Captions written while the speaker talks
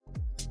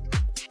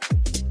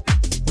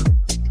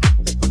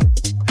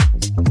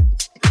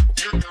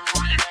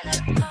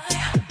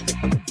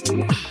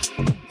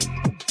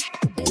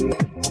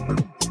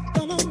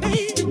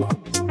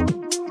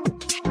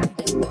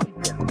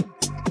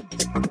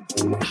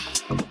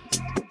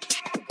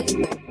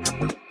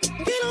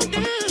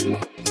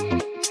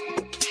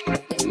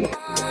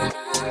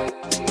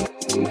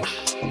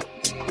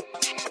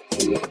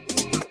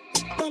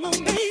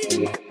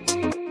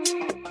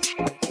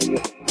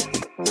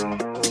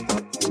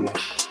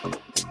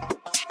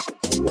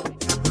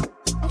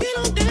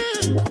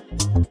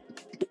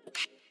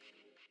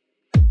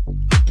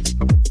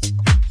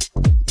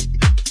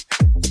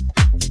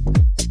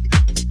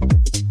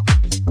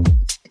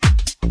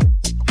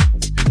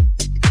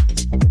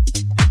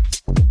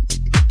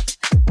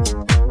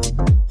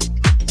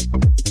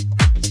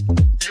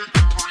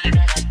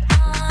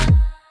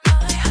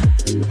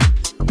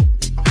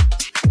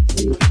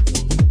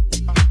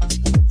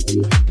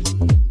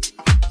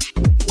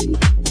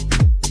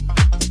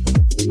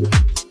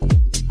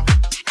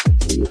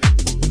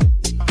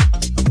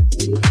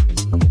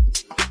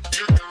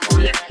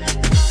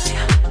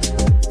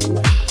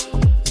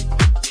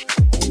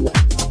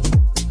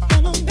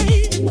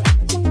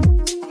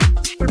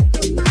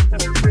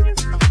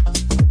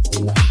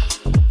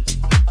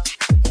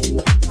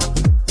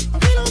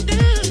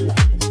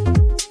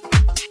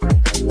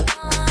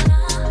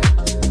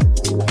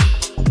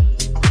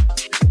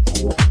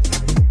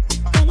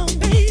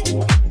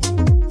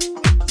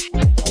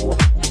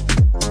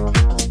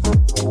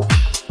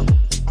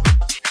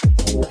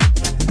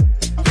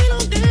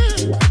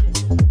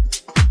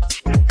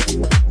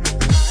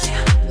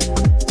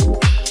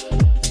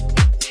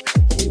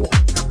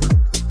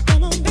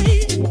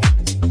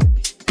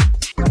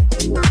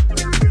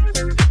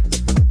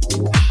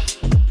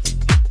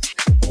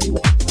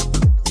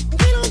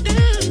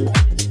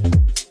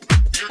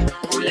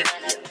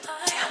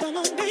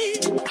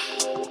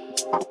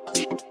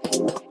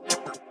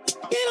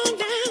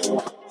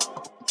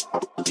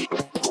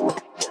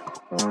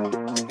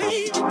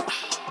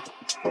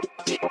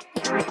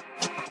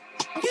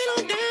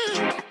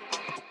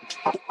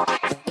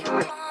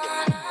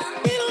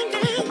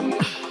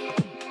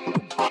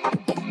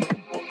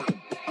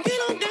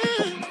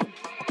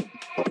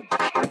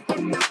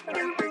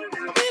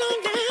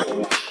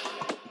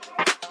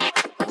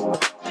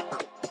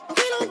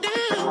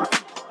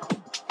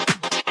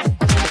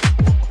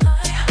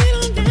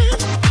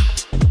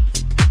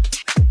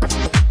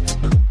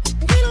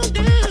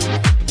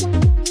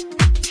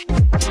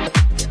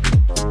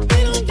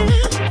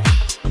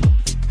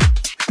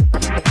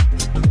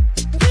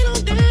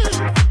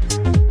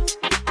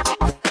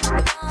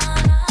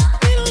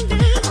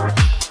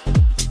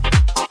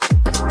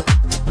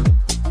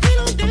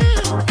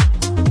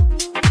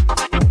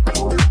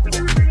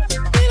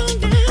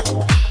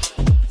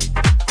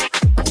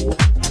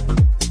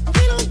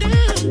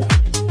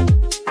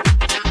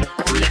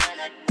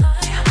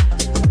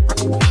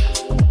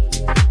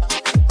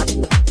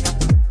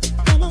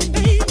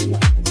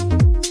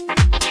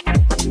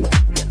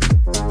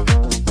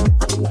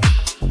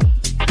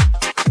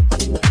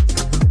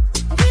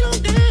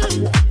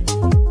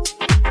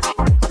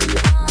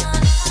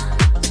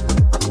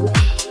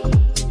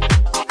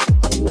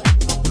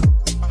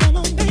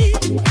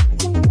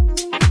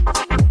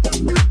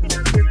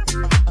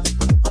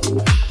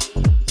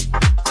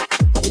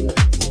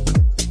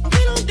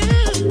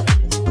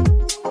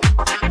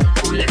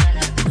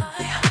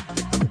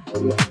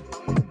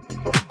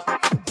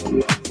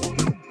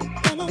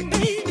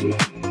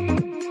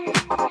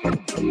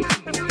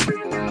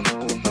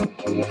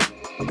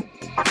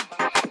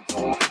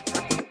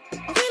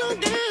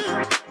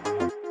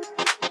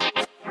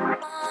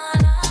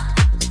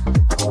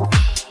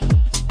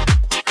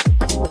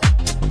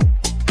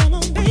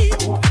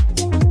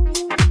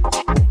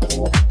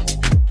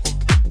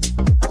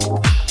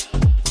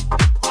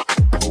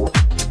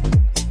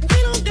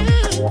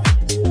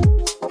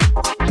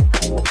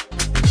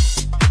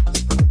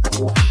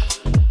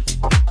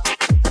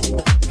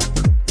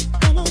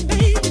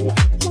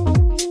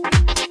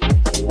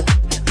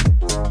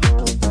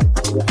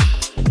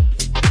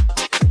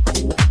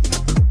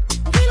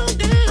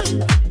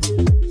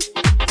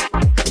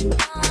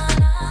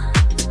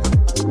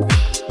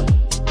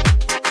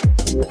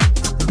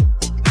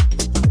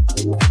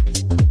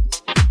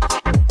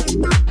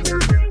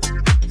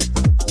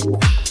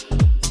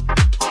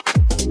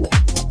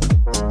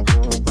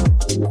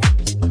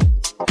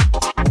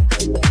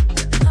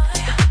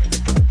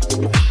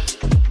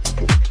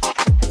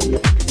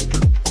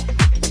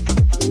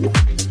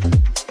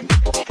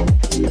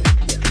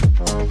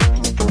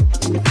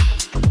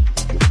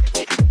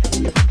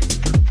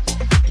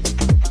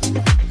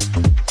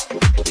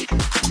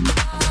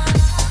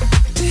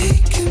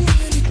We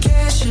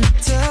communication,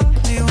 tell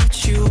me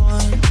what you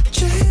want.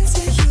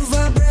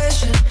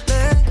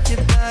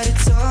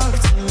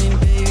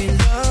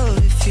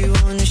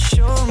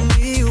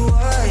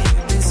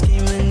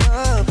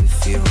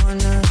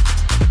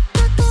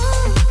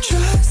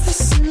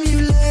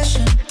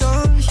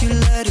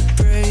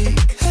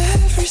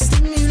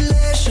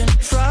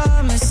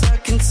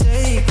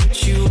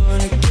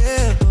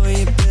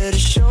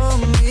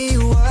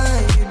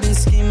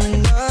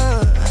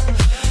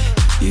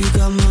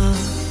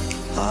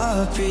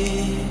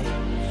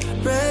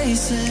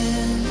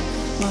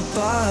 my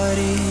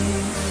body.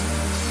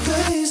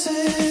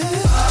 Blazing.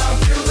 I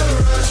feel the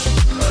rush,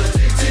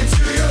 addicted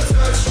to your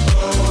touch.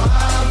 Oh,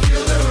 I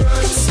feel the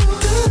rush. It's so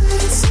good,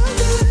 it's so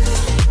good.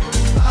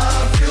 I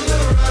feel the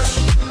rush,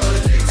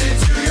 addicted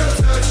to your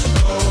touch.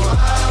 Oh,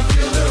 I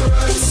feel the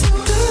rush. It's so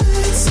good,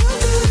 it's so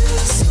good.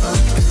 So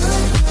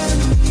good when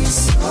we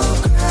so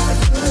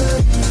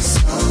gravity,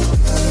 so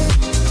good.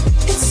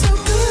 It's so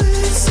good,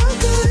 it's so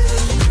good.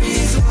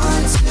 Breathe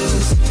 1, 2,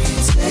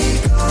 3,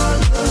 take all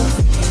of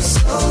me,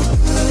 so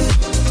good.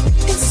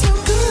 It's so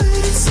good,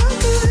 it's so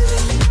good.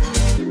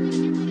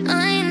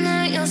 I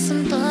know you're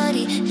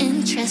somebody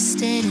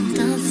interested in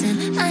dancing.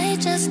 I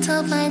just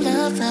told my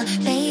lover,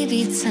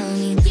 baby, tell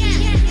me,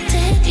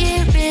 did you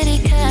really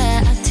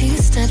care? I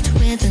two-stepped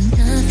with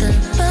another,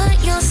 but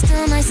you're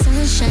still my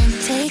sunshine.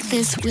 Take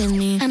this with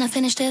me, and I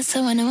finished it,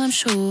 so I know I'm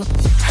sure.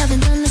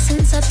 Haven't done this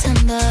since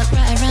September.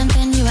 Right around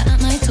then you were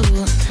at my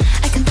door.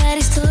 I can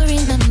barely still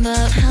remember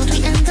how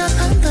we end up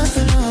on the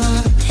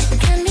floor.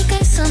 Can we go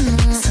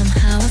somewhere?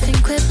 Somehow I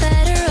think we're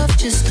better off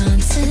just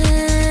dancing.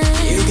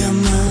 You got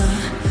my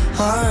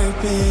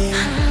heartbeat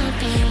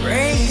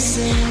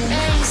racing,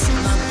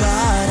 my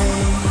body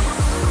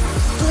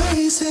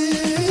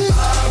blazing.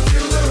 I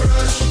feel the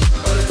rush,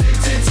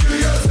 addicted to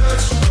your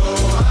touch.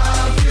 Oh, I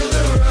feel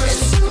the rush.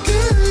 It's so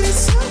good,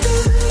 it's so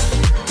good.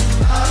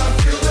 I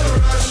feel the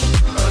rush,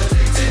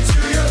 addicted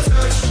to your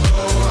touch.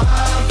 Oh,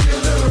 I feel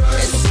the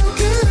rush. It's so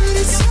good,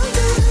 it's so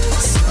good.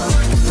 So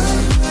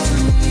good when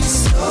we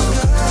so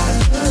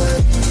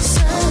gravity,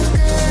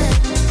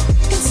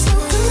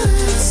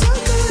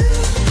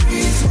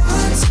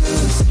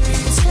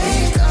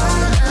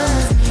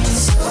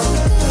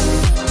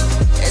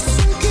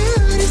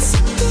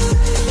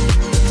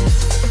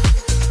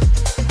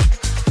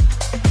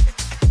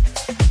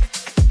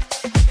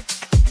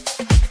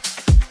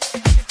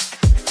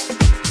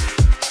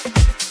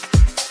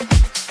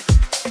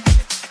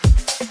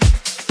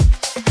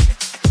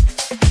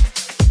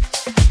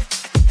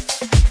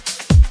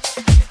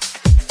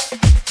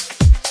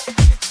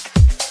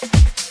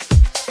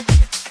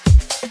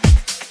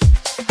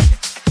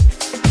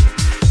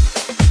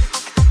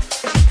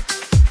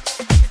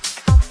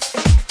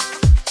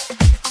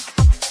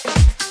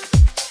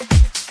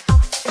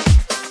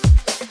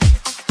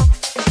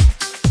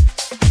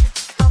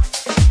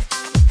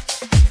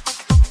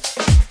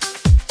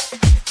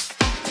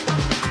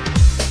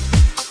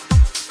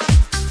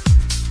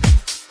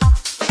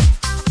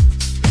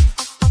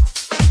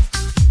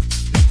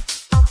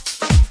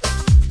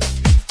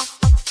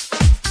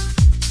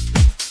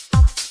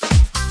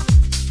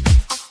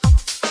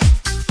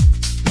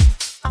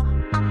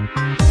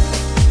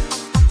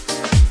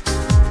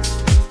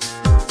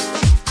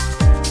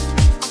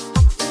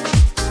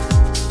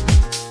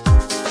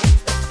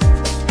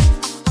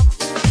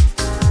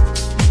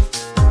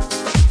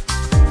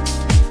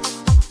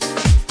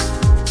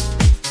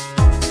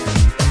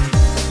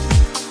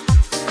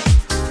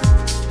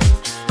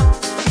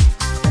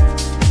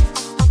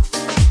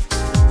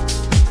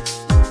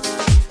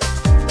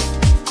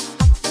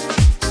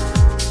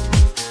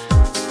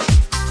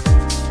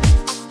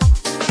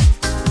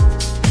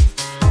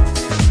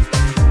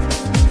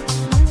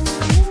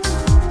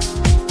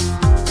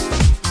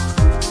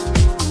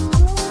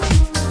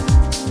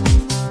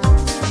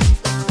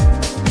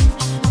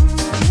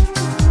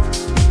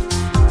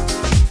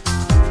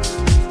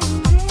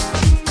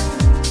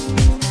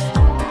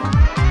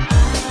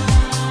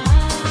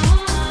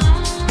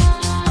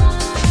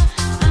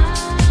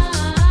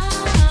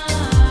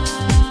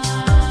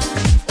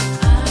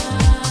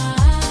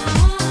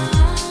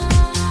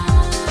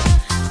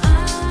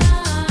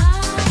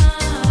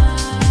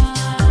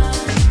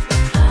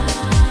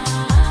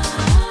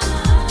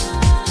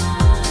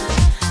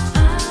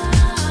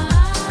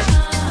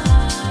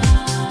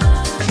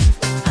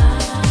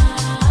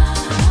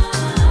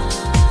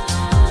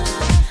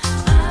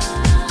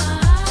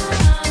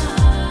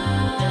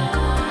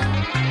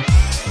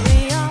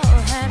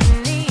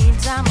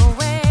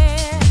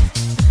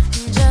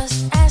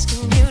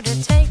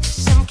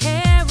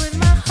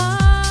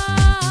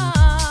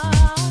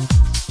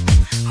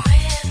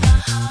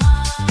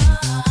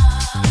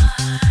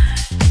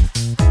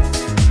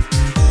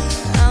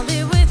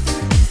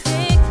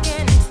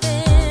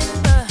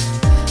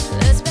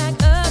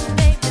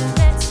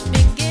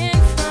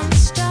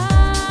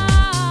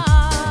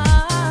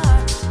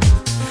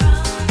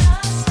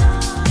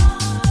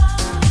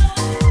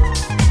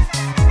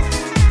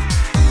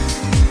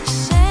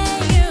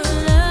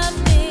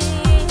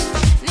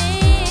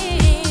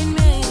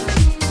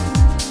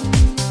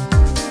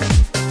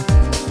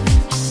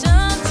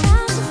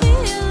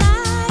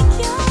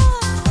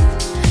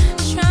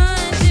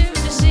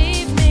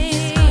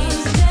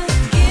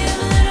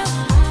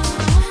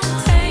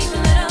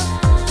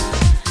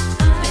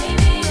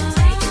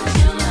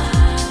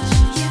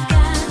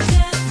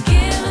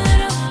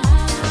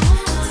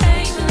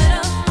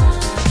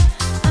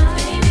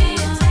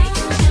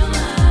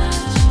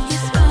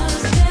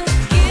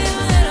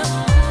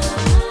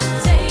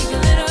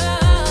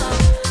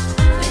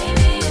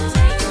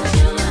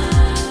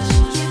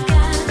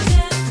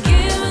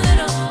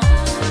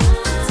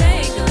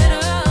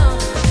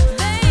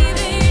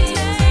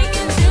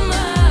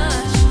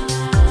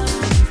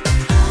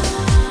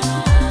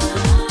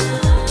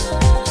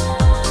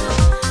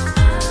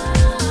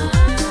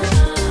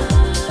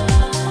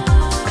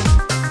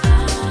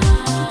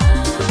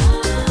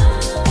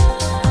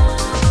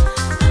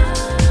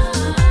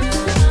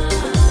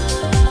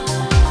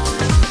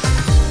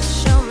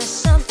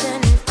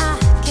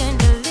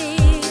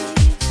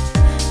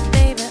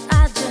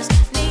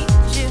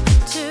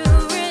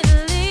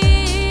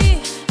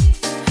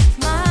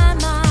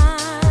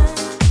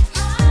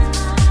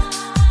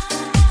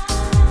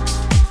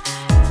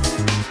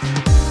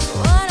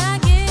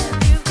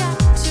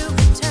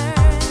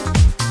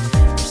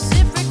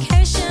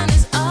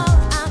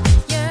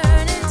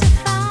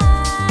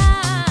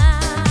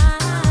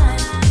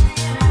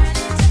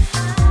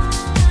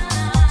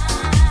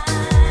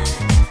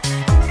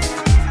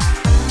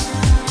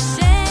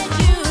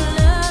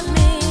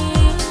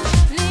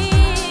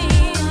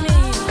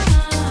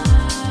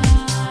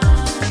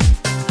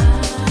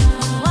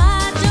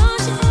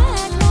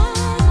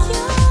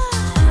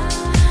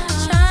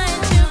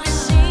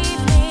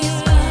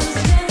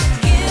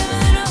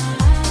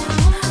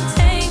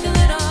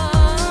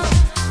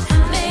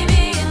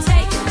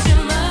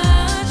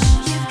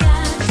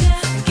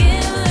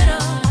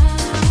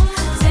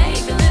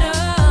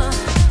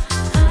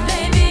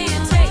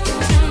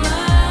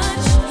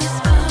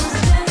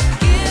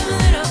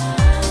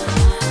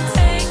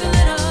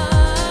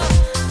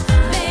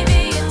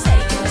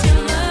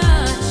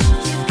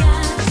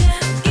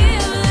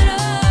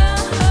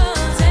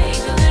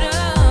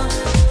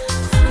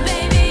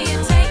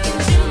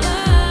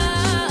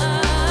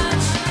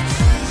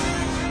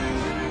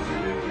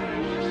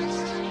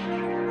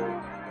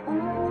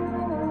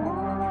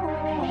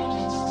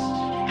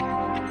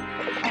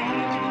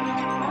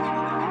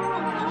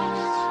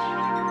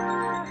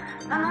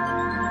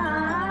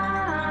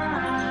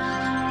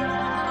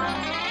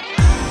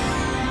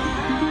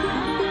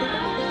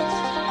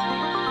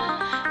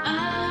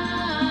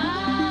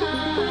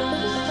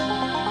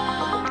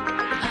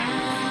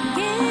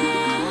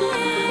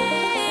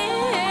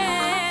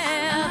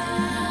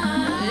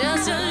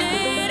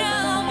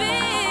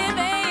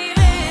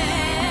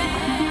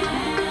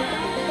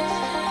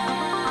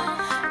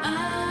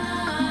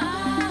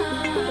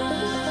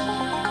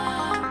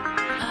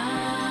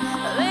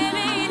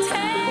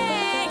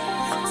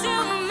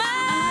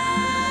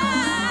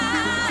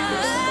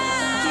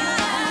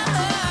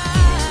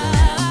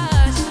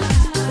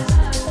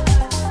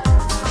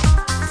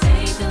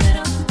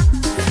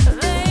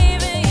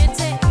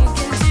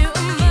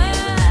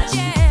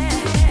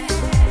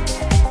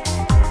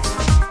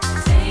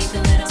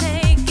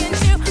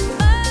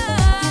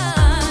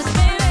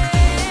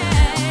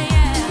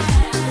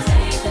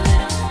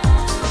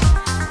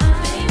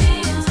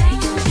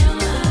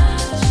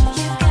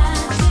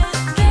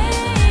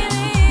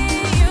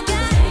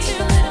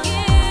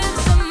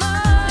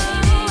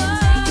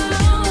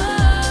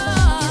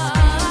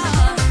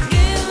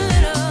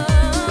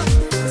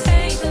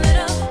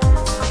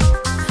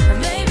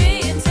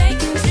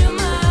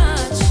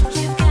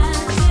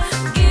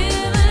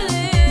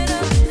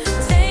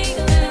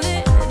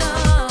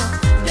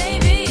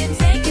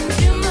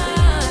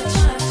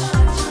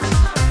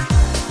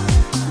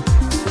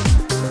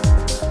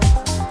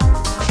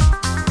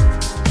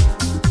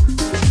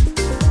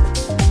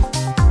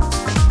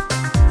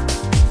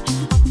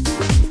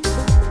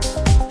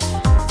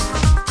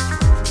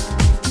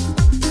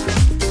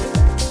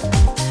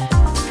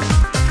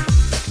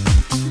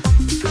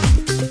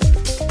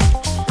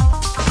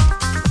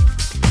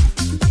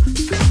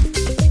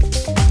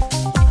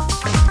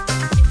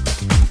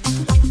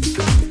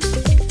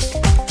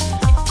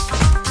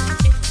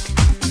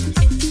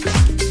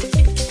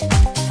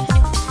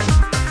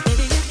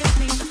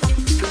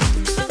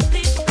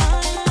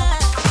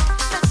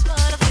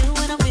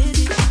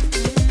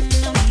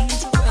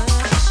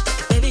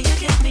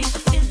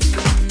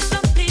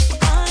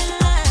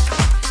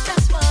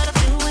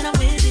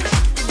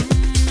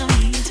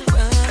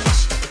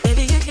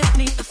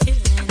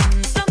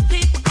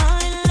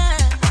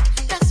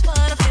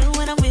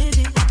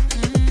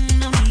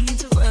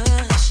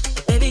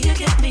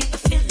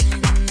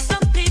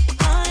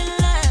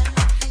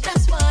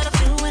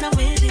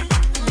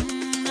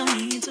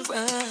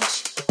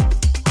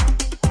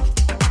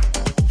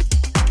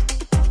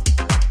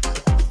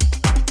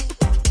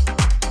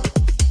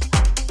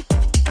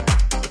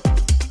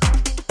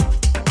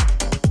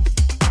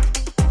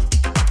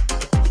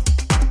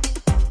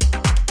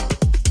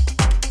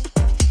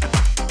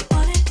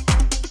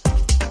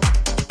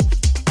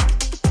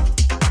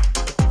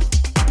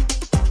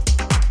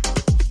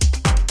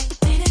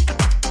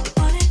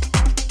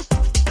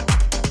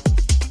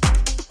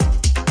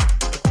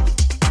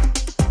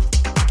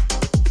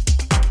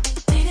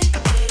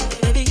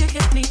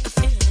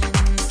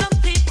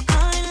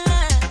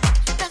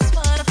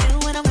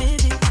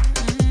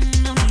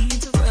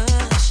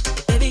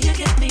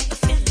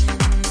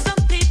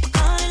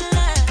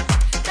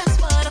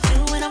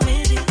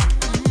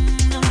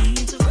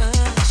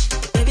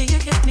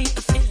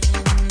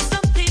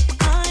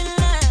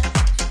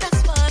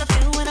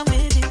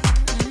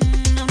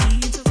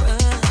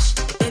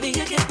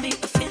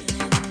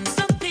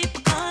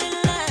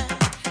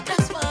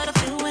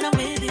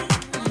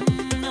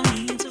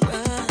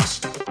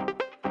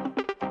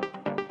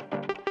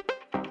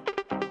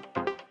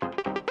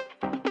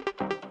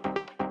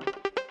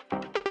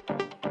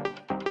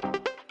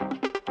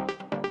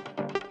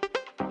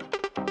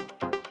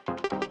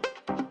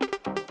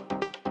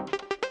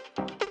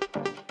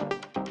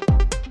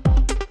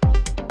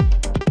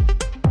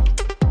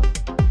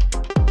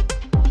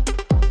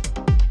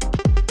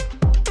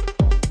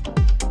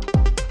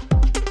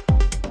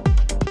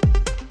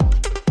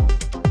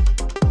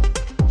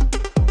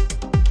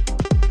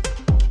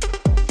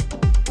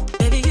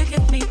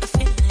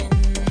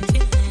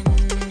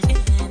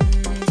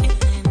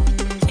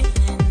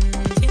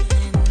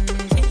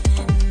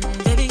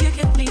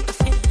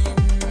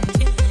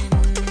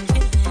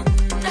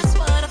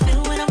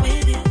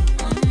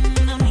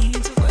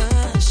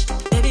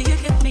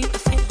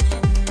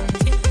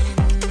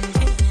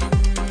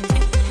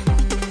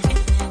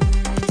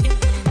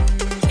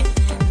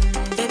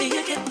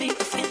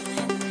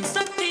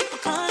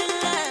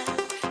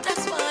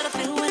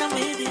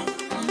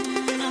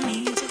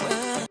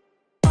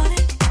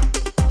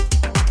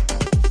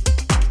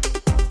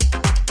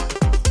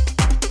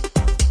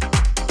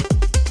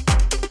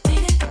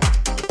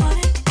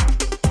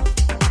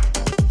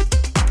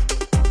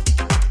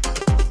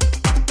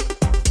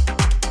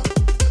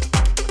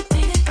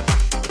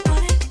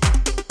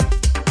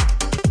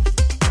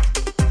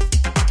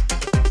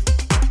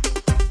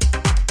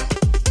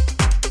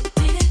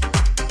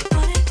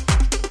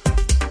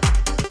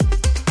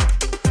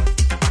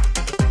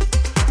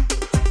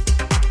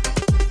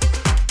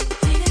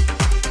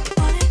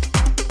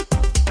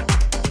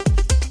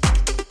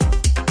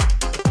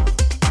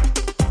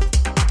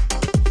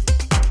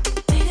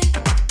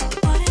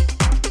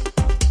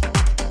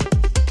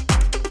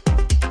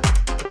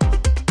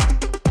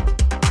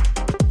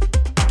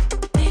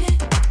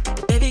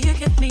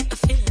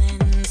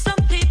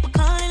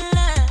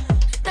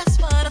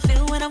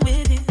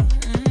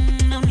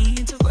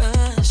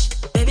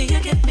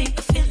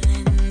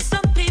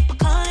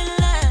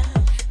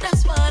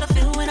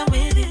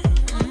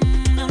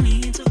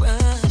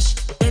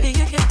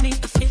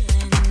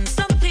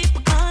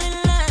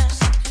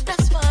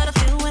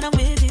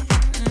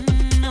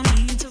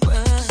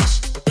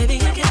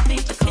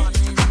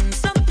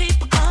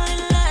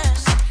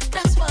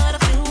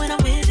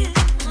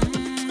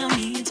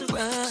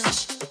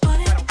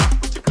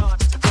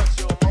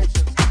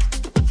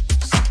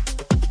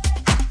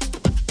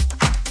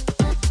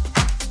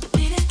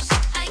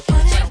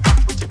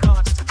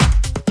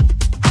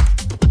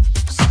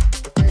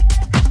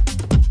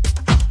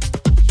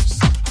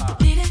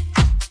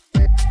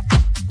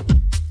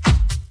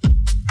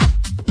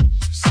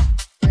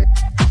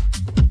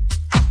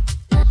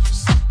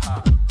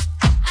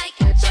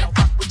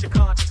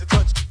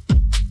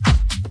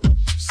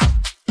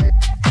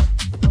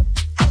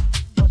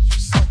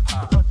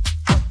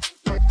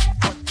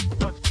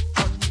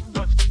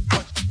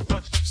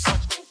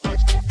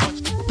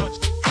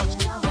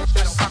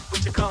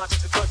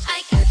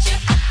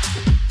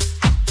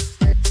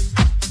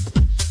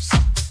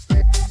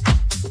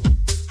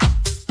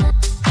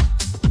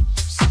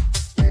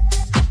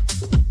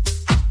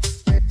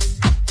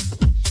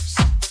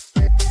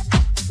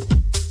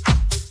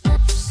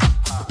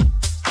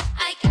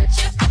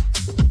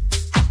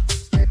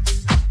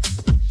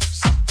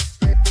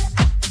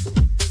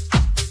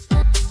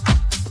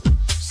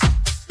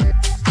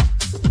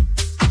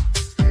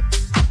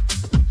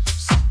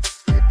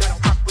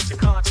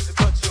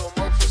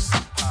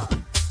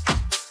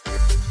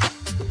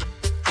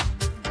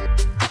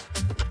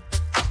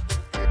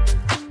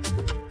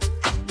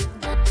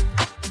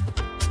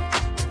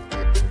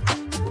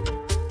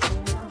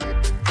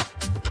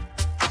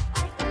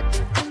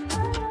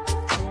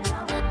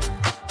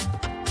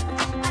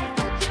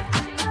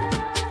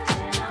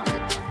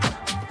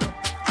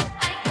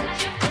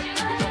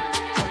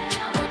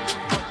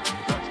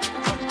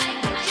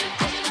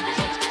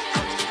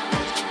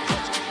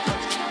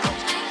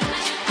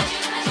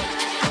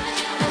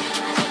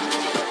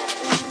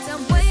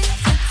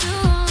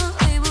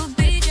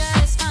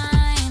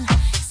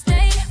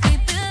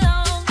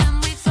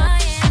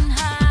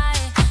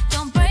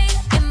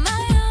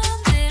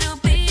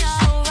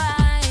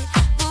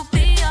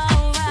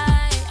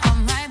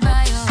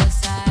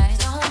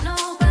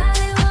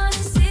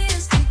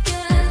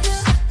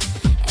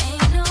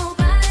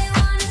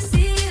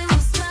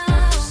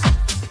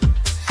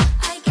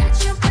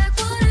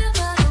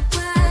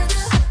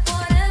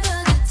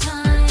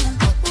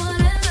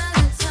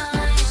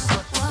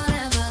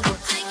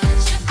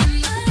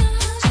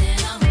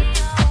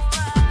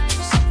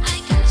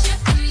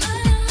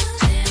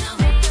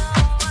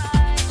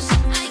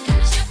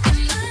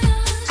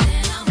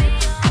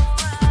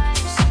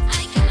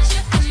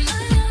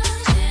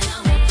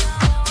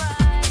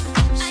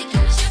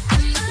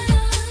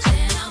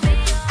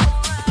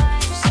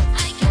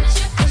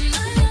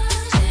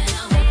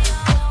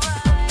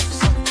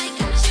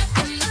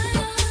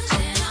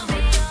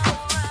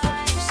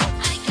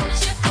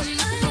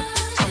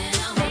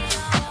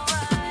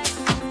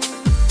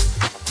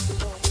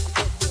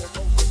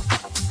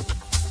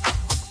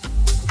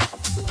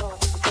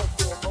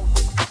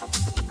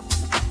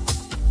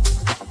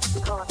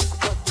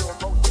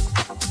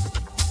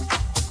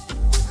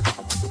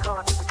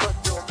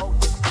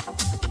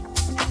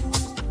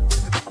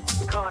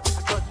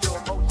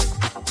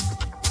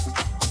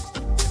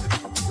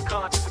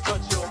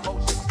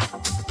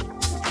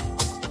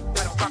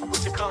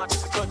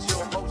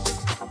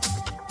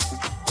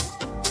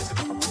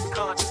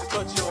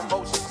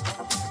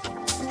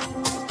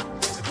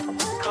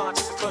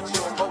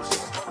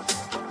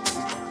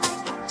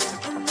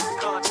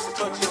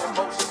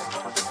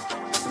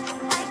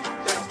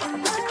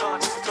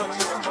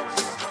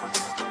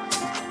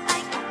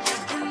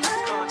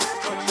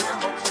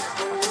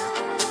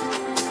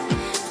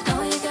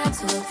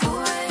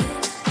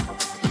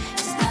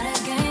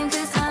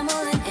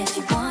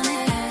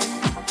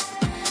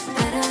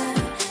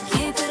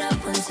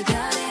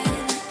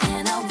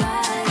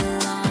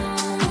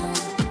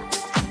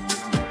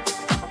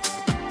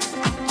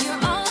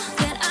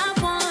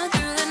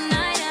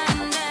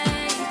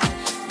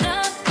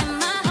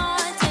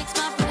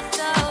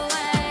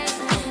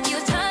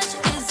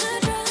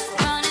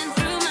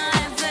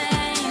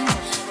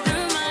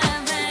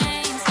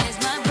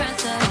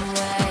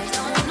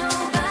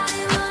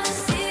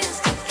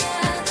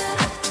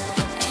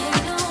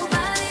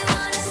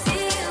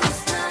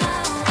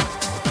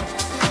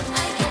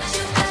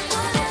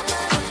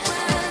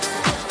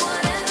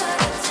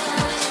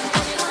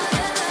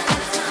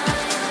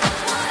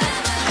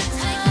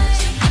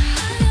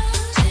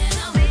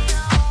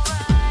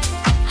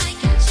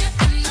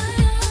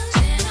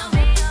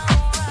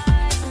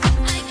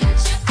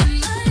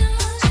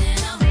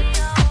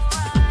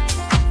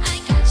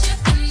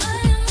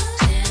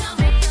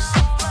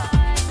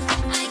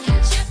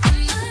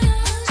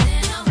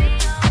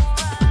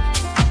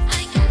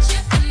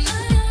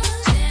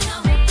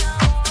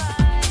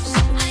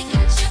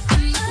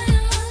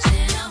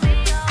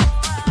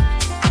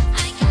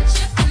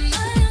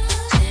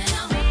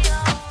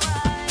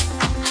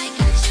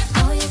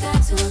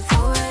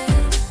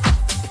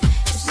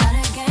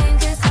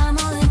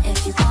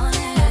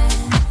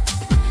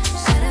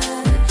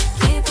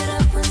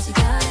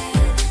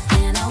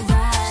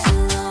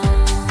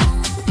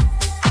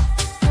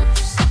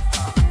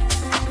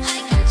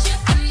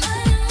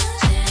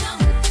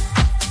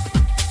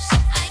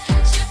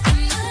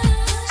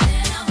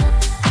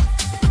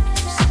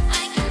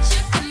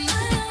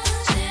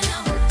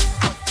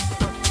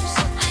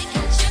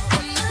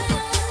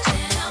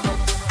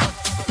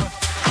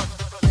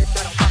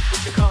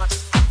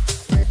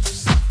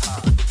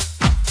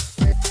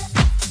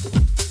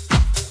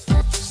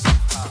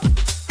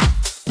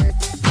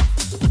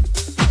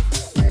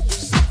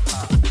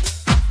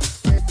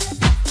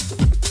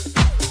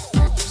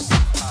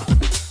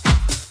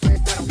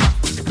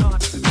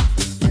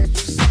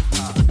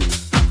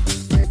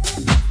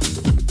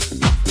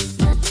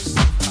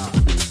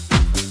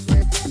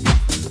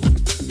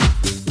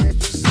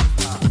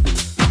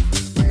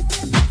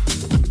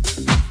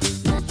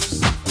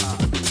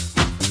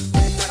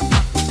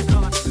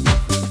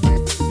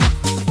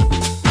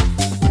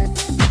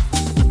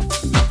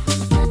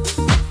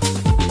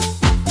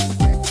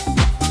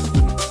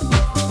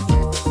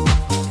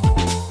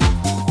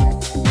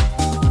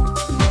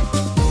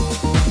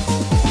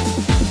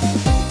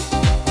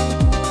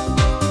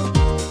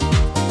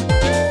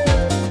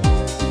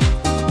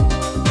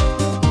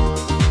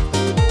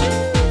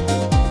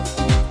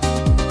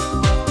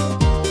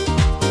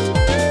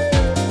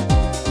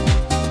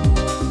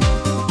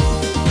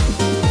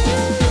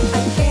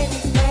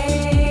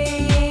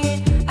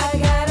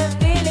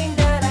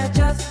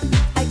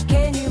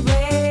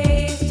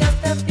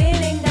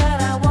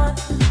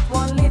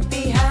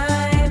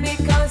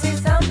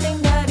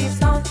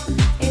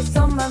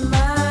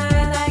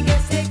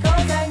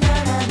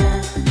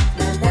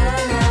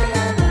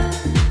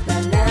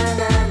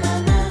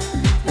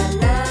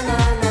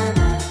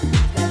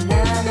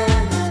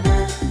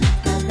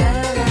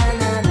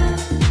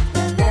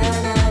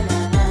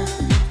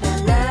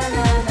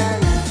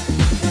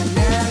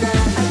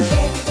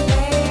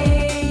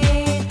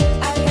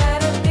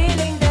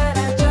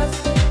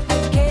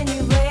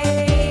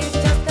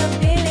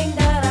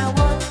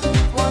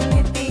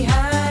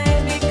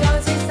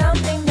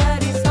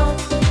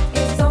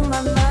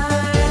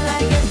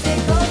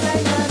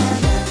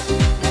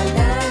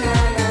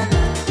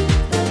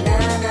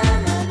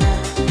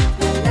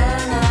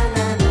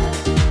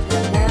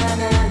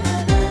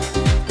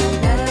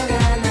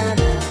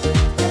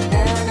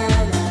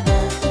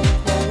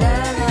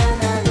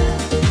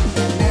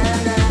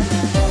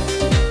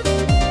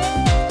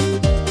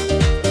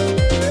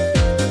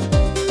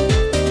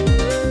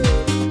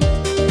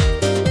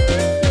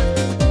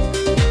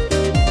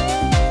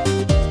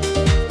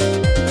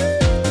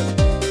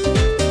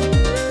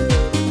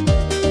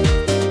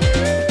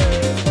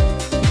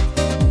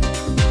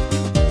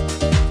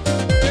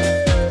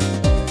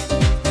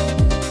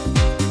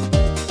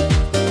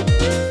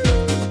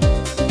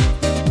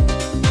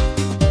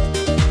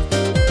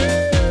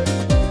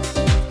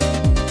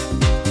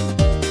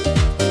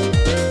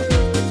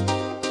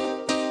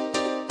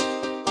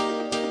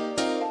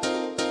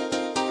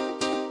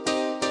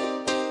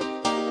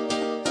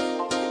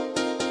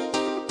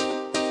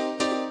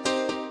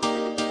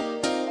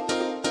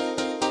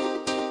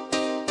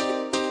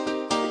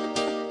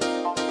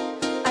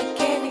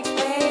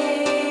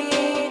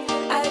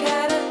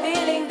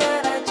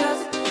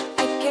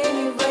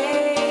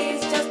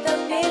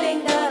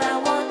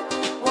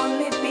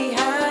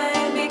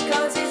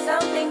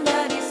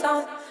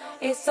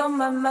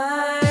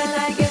 mind.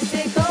 I guess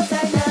it goes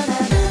like na na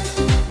na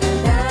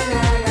na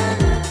na na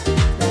na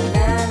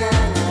na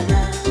na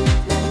na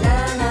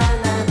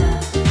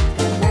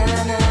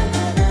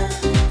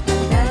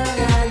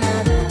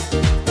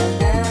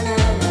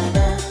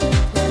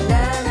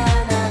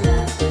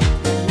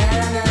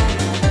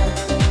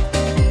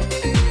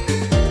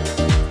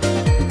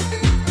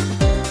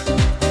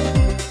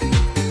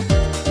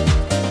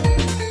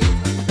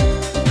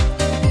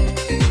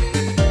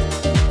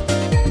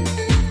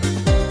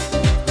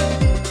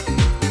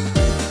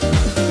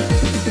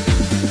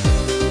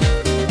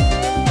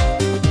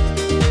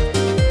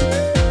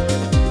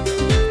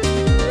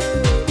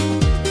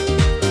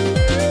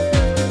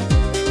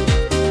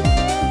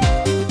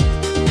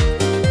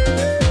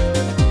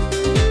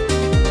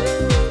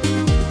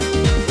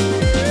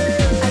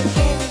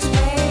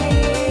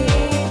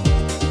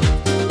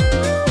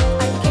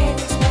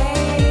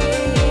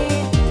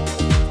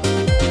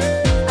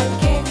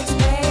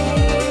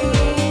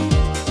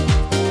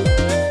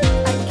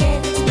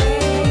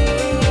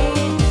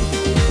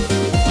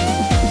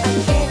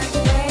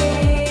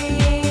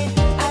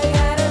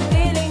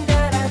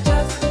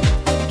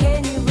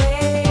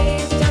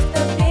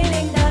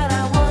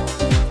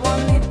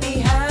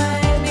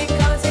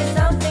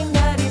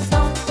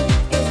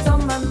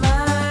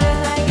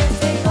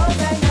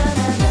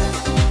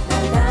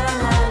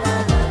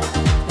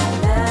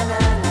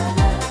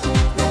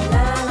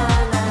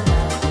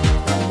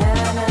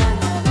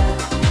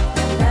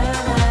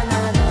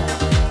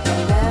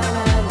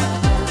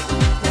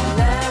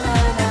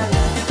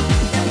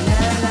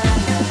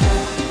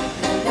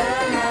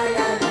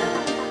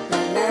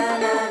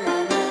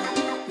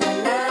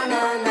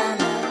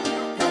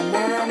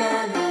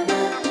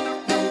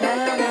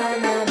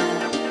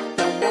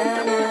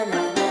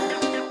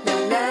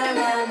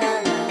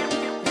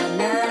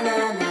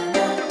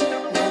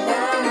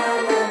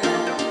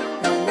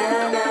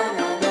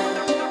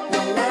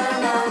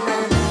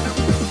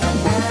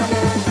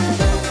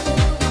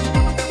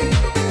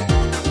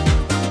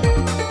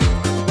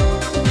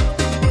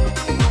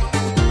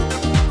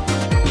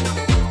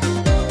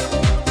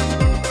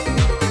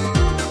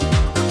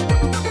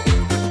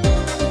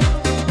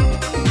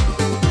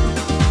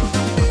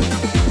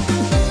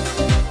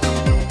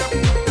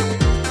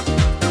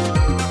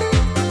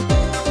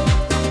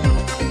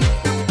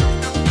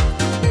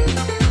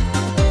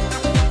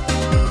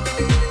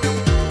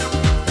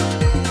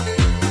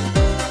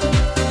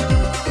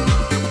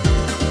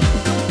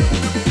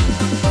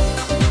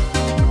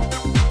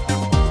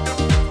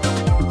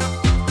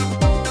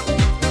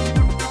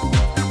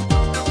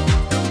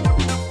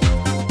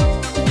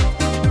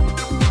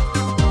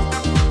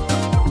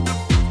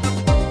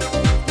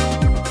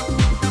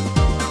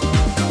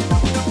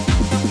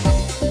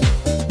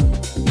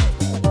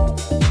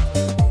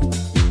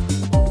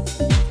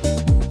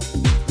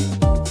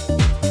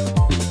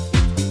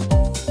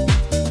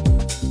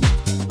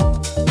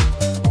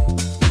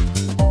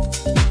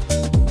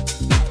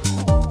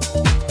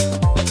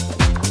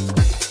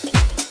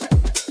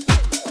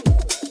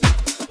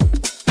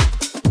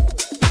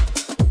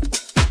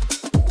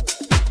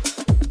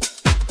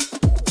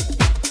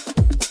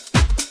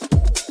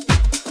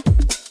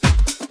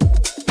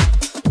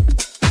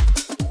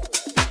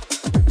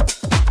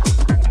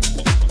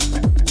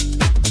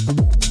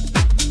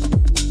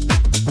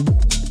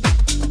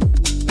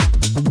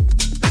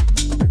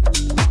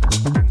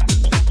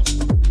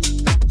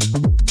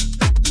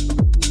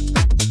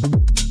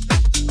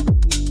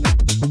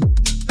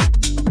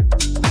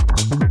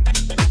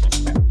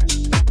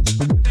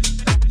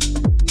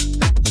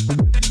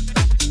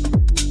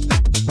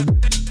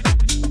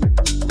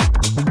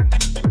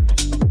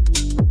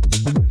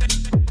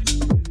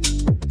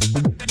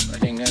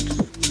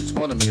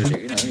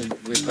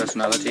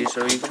personality,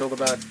 so you talk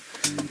about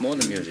more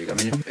than music. I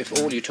mean, if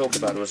all you talked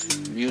about was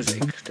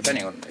music,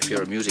 depending on if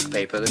you're a music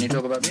paper, then you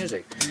talk about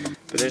music.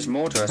 But there's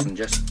more to us than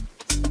just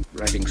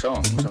writing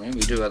songs. I mean,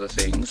 we do other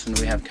things, and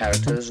we have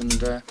characters, and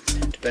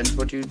depends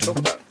what you talk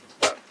about.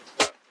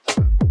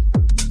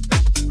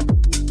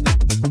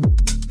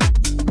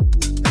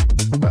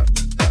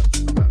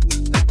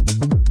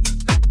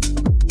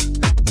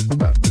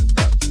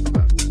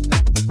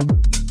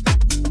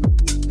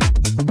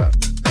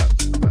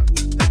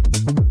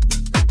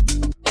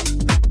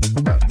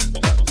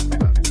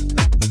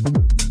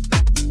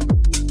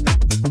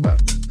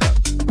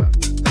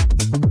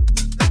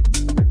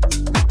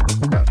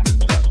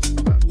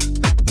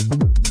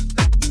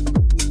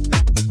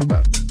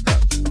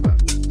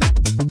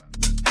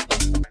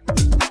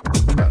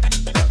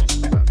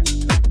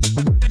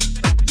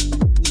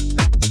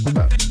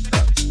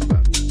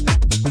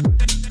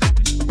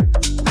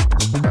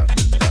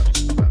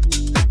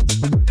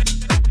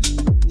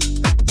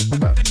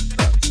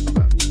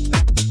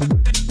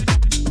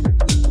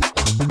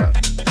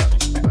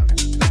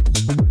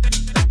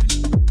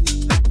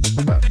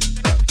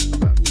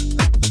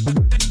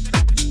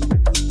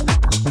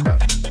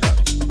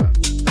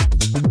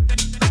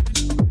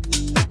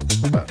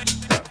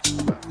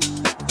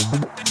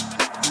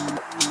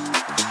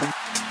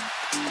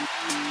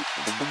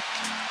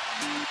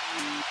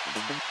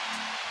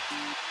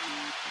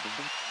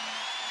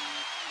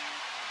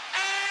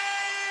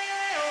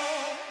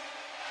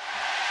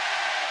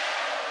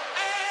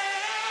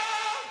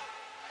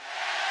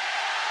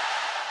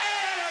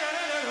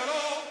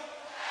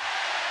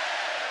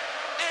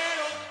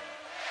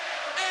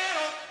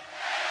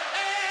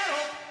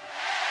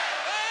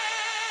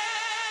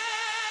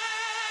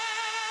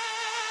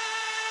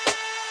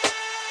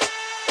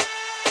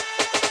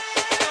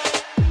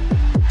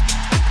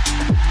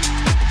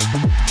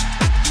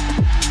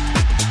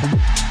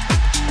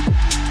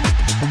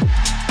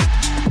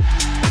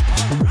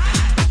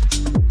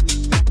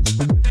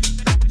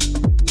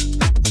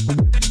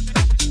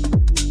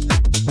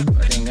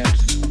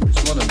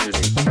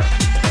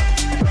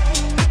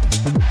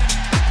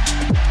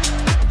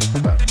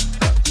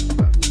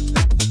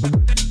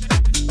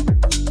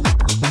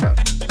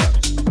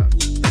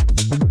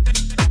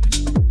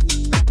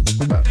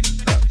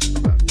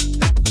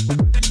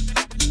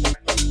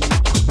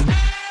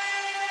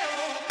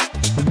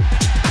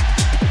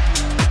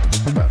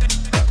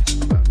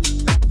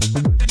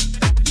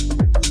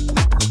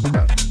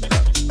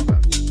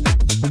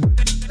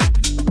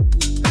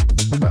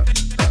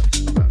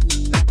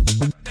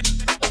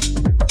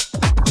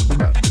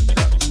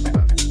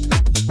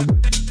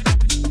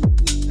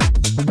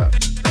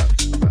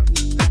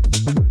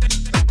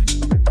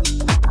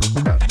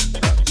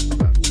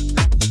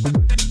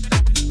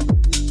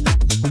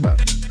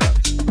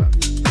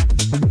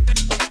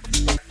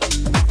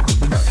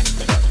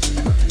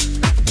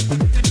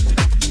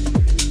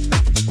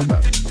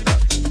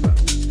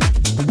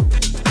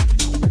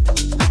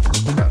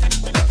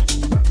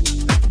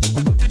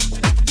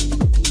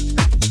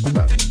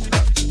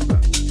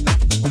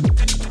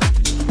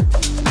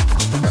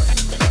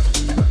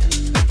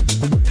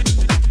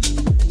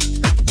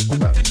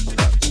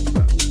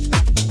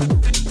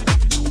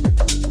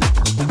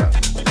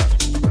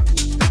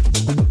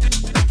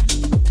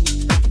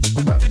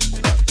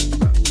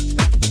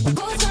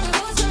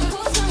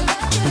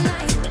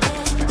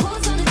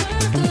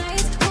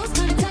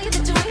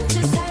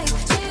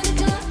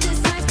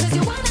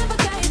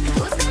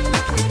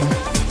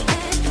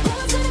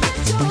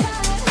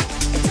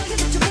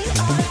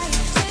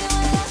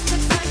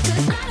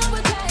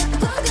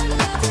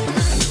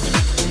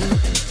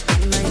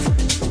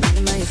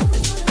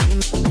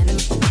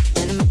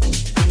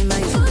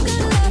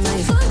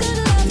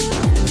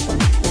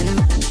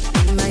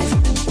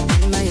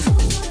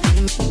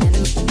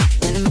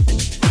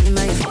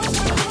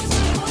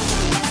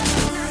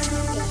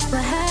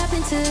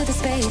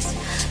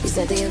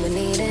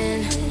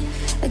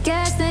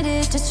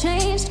 has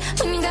changed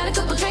when you got a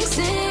couple drinks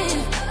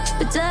in.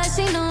 But does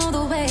she know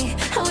the way?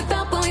 How we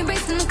felt when we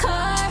raced in the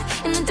car,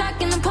 in the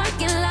dark in the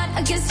parking lot.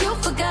 I guess you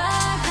forgot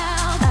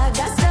how I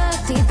got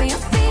stuck deep in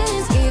your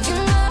feelings. Gave you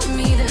more of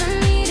me than I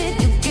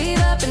needed. You gave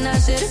up and I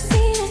should have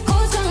seen it.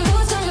 Who's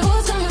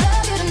gonna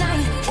love you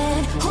tonight?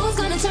 And who's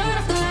gonna turn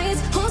off the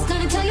lights? Who's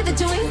gonna tell you that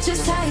you ain't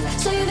just tight?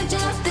 Show you that you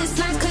love this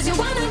life cause you're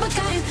one of a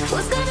kind.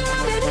 Who's gonna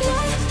love you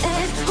tonight?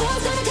 And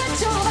who's gonna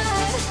catch your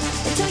vibe?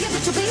 And tell you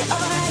that you'll be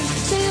alright.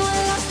 Show you what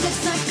love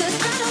looks like cause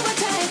I know what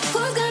type.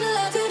 Who's gonna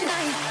love you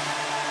tonight?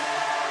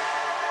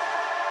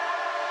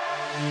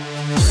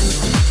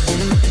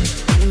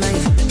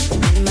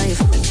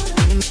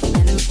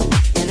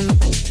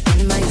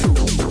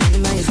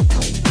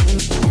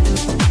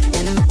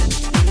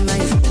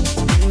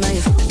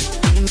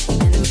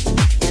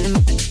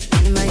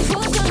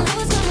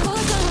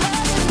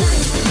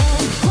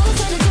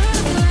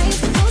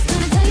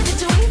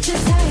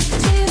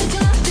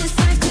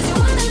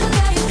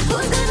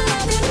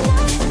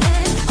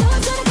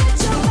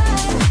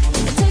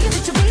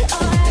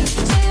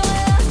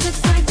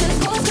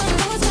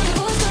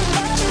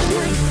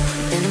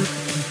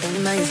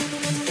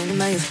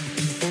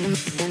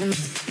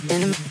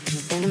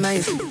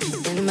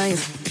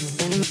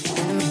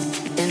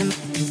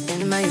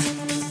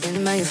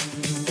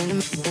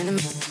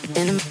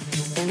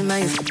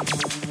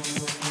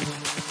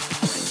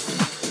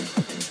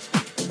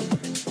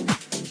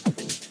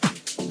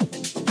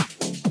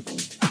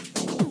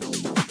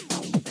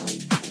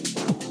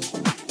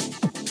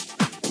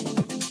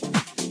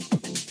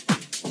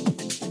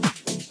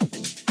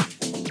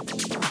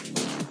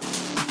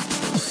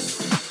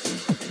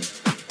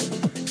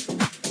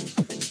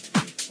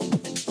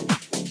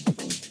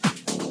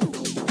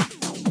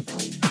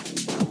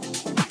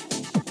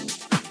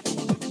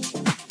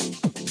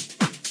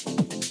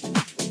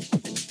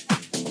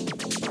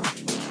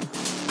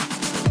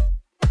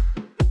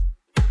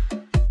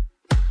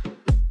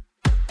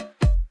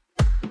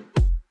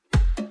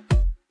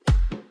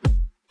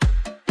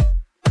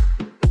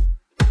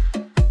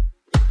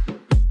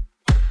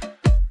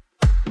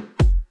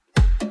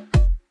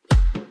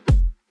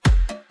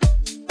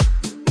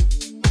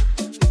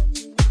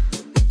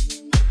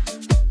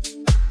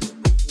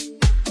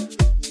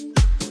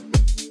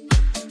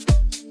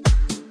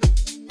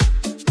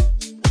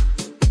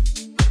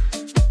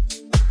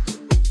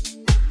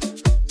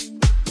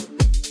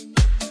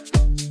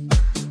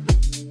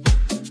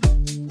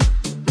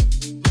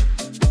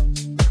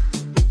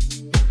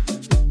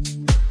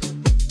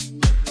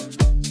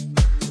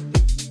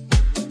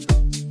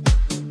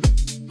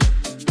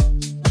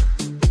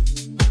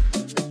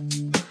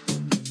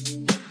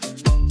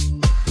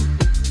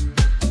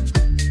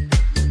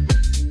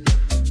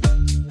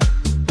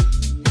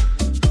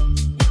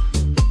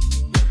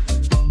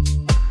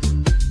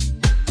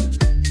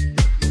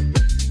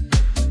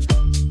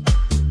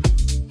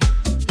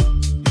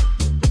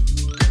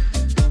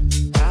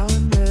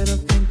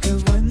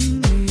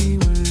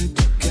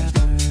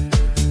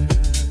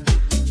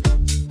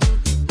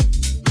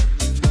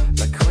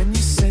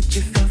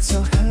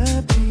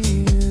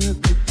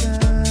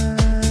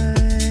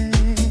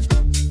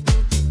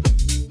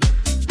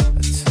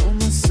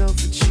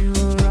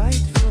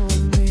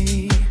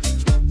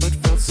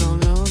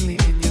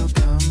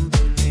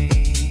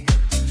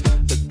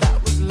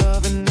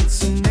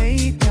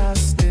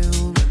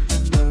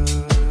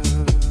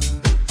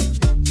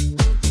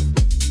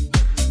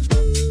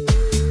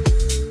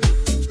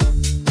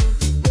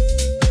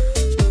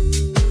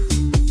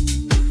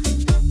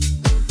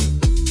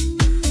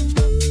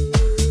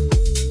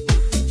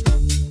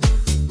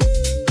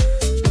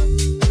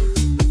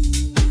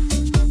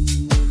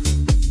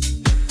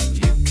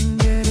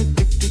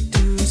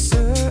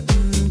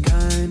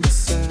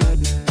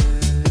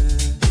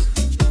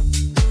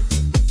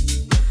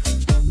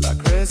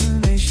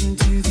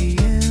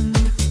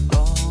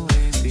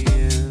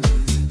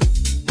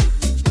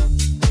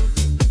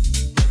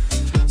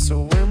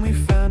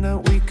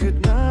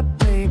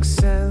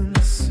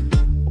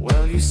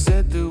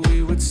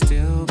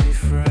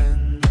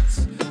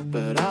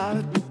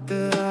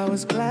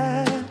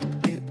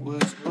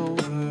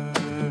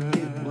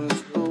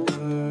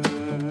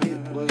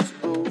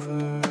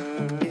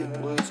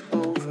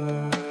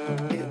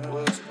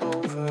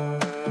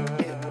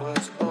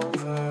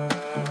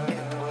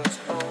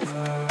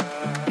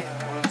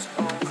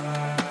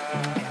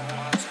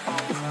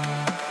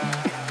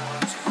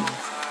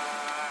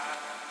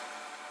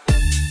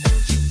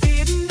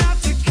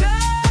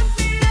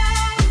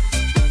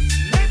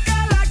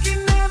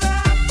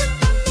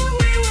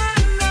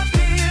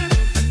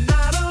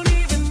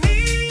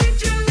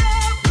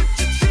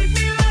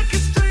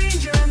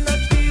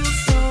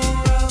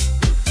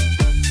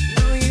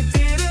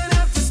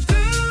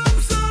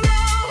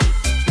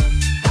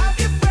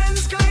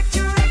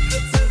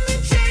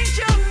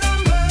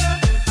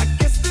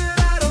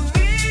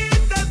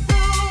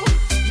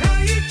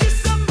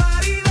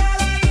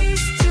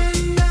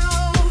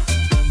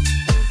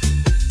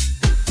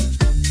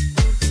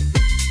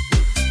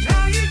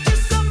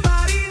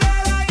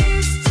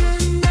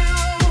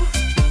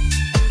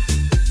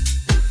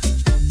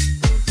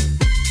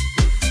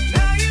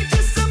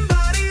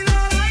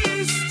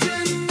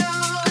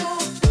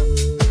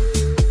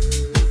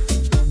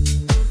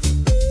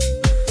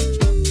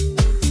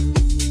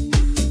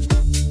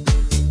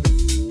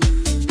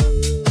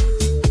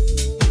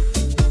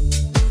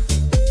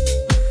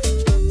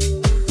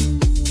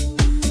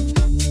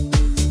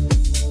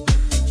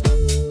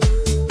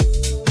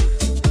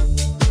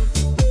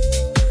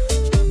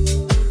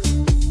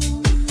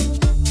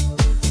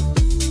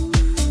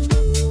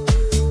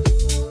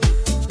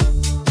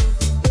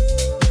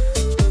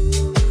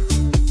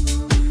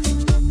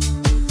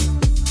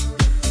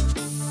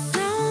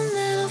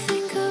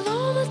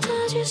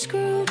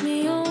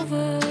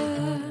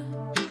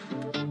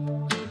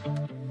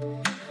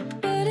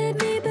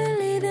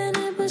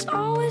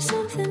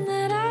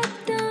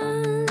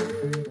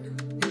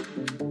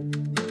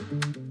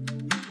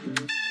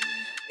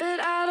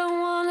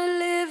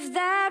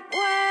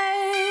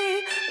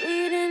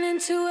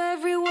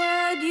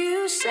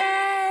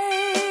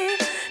 say.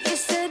 You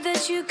said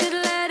that you could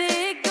let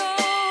it go,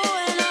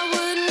 and I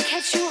wouldn't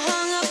catch you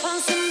hung up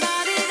on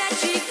somebody that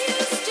you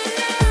used to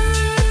know.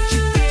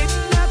 You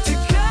didn't have to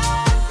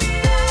cut me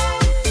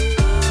out.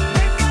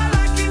 Make out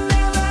like it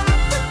never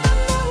happened. I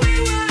know we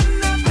were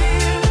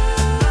nothing.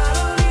 I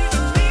don't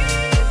even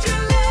need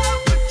your love,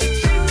 but you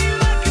treat me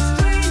like a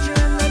stranger,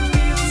 and that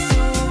feels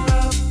so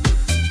rough.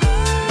 No,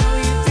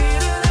 you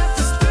didn't have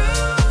to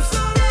stoop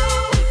so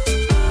low.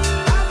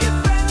 Have your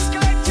friends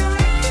collect your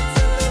records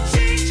and then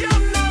change your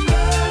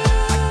number.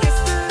 I guess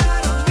that I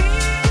don't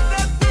need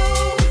that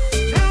though.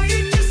 Now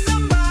you're just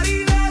somebody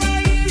that I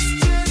used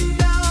to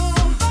know.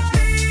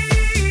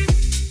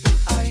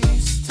 I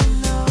used to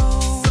know.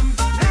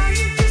 Now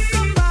you're just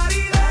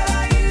somebody that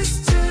I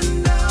used to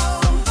know.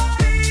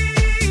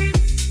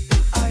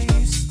 I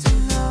used to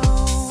know.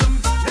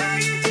 Now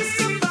you're just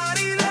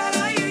somebody that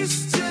I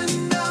used to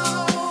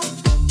know.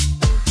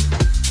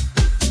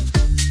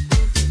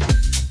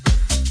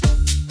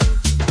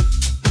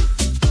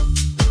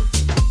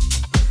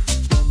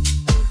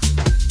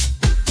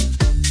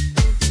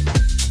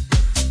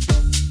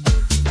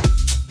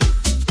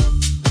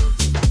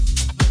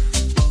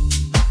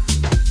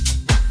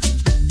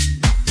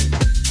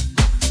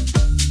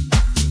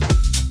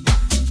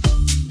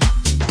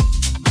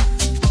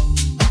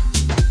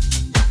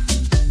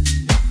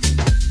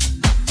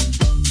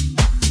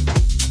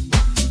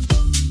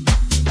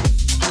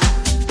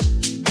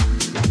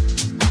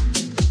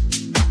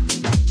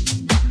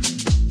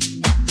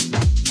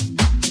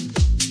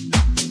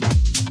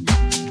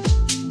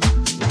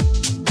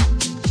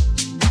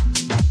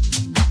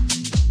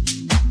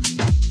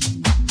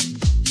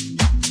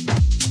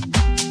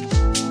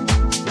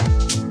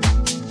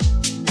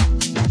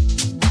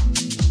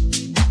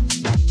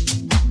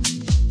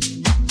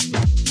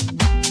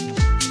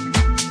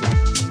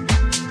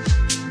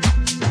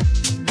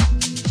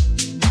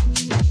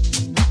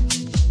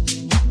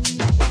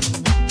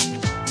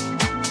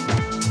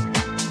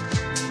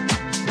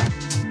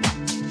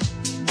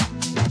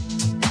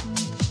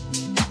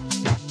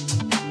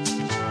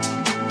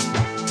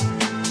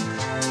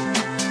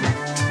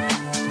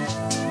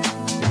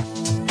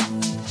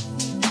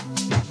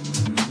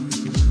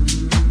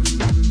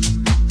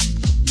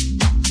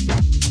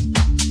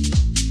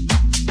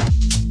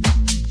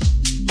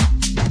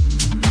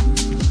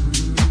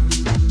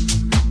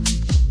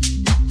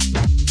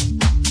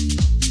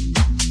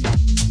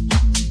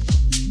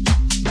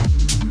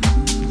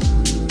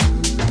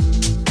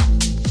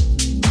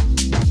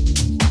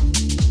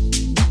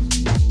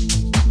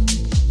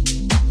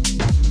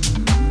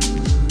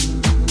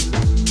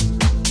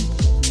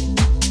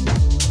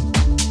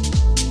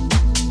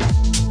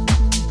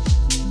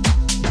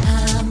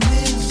 I'm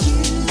with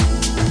you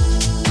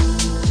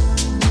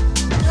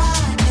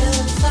like a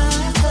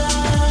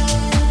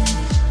firefly,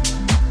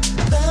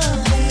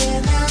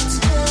 burning out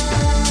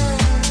time,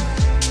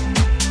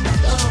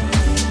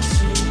 flowing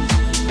through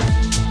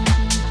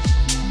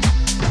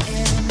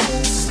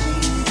endlessly.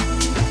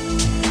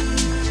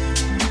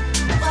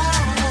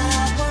 While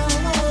I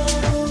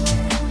roll,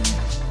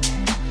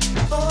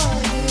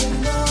 boy, you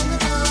know the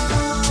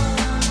law,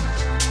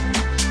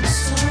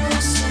 so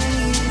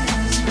sweet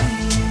as me.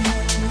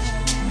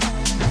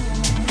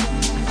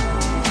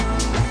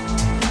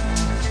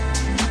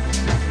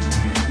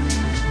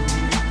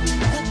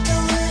 Not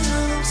going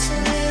home, so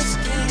let's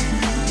get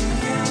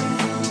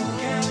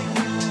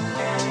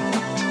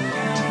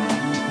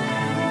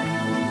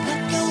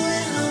Not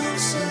going home,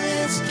 so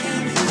let's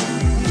get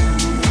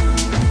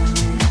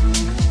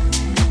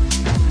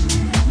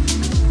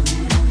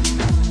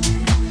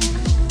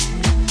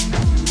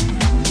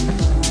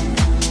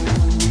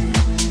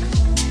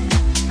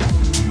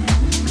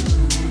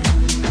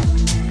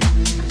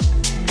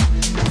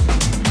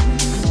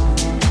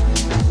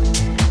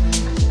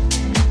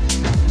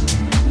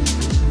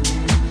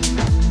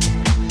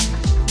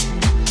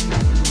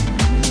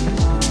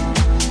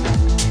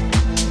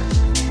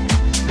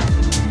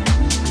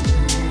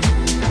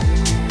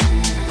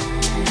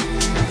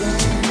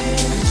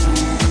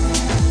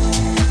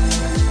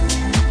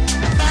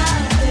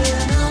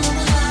riding on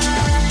the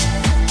high.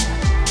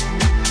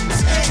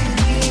 Take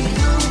me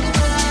on the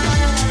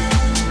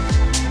ride.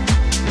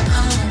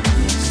 I'm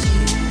with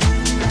you.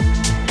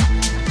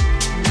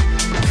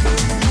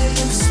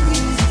 Couldn't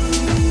sleep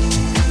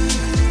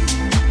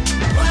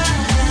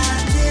while I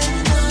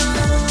didn't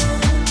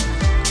know.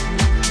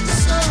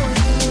 So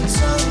you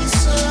told me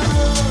so.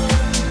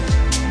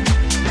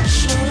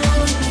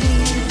 Surely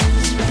it's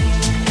me.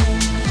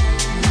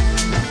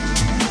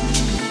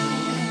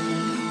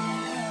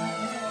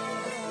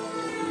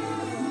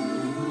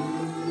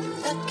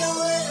 Not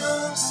going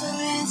home, so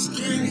let's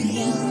carry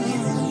on.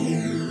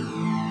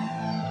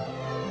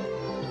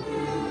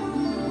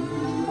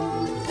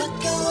 Not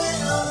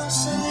going home,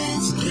 so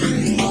let's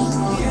carry on.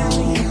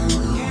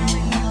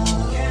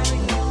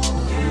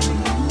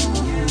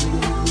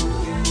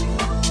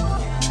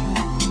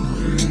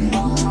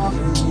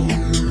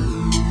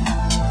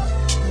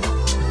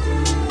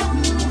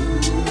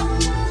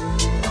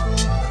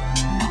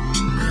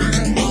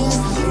 I'm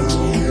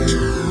with you.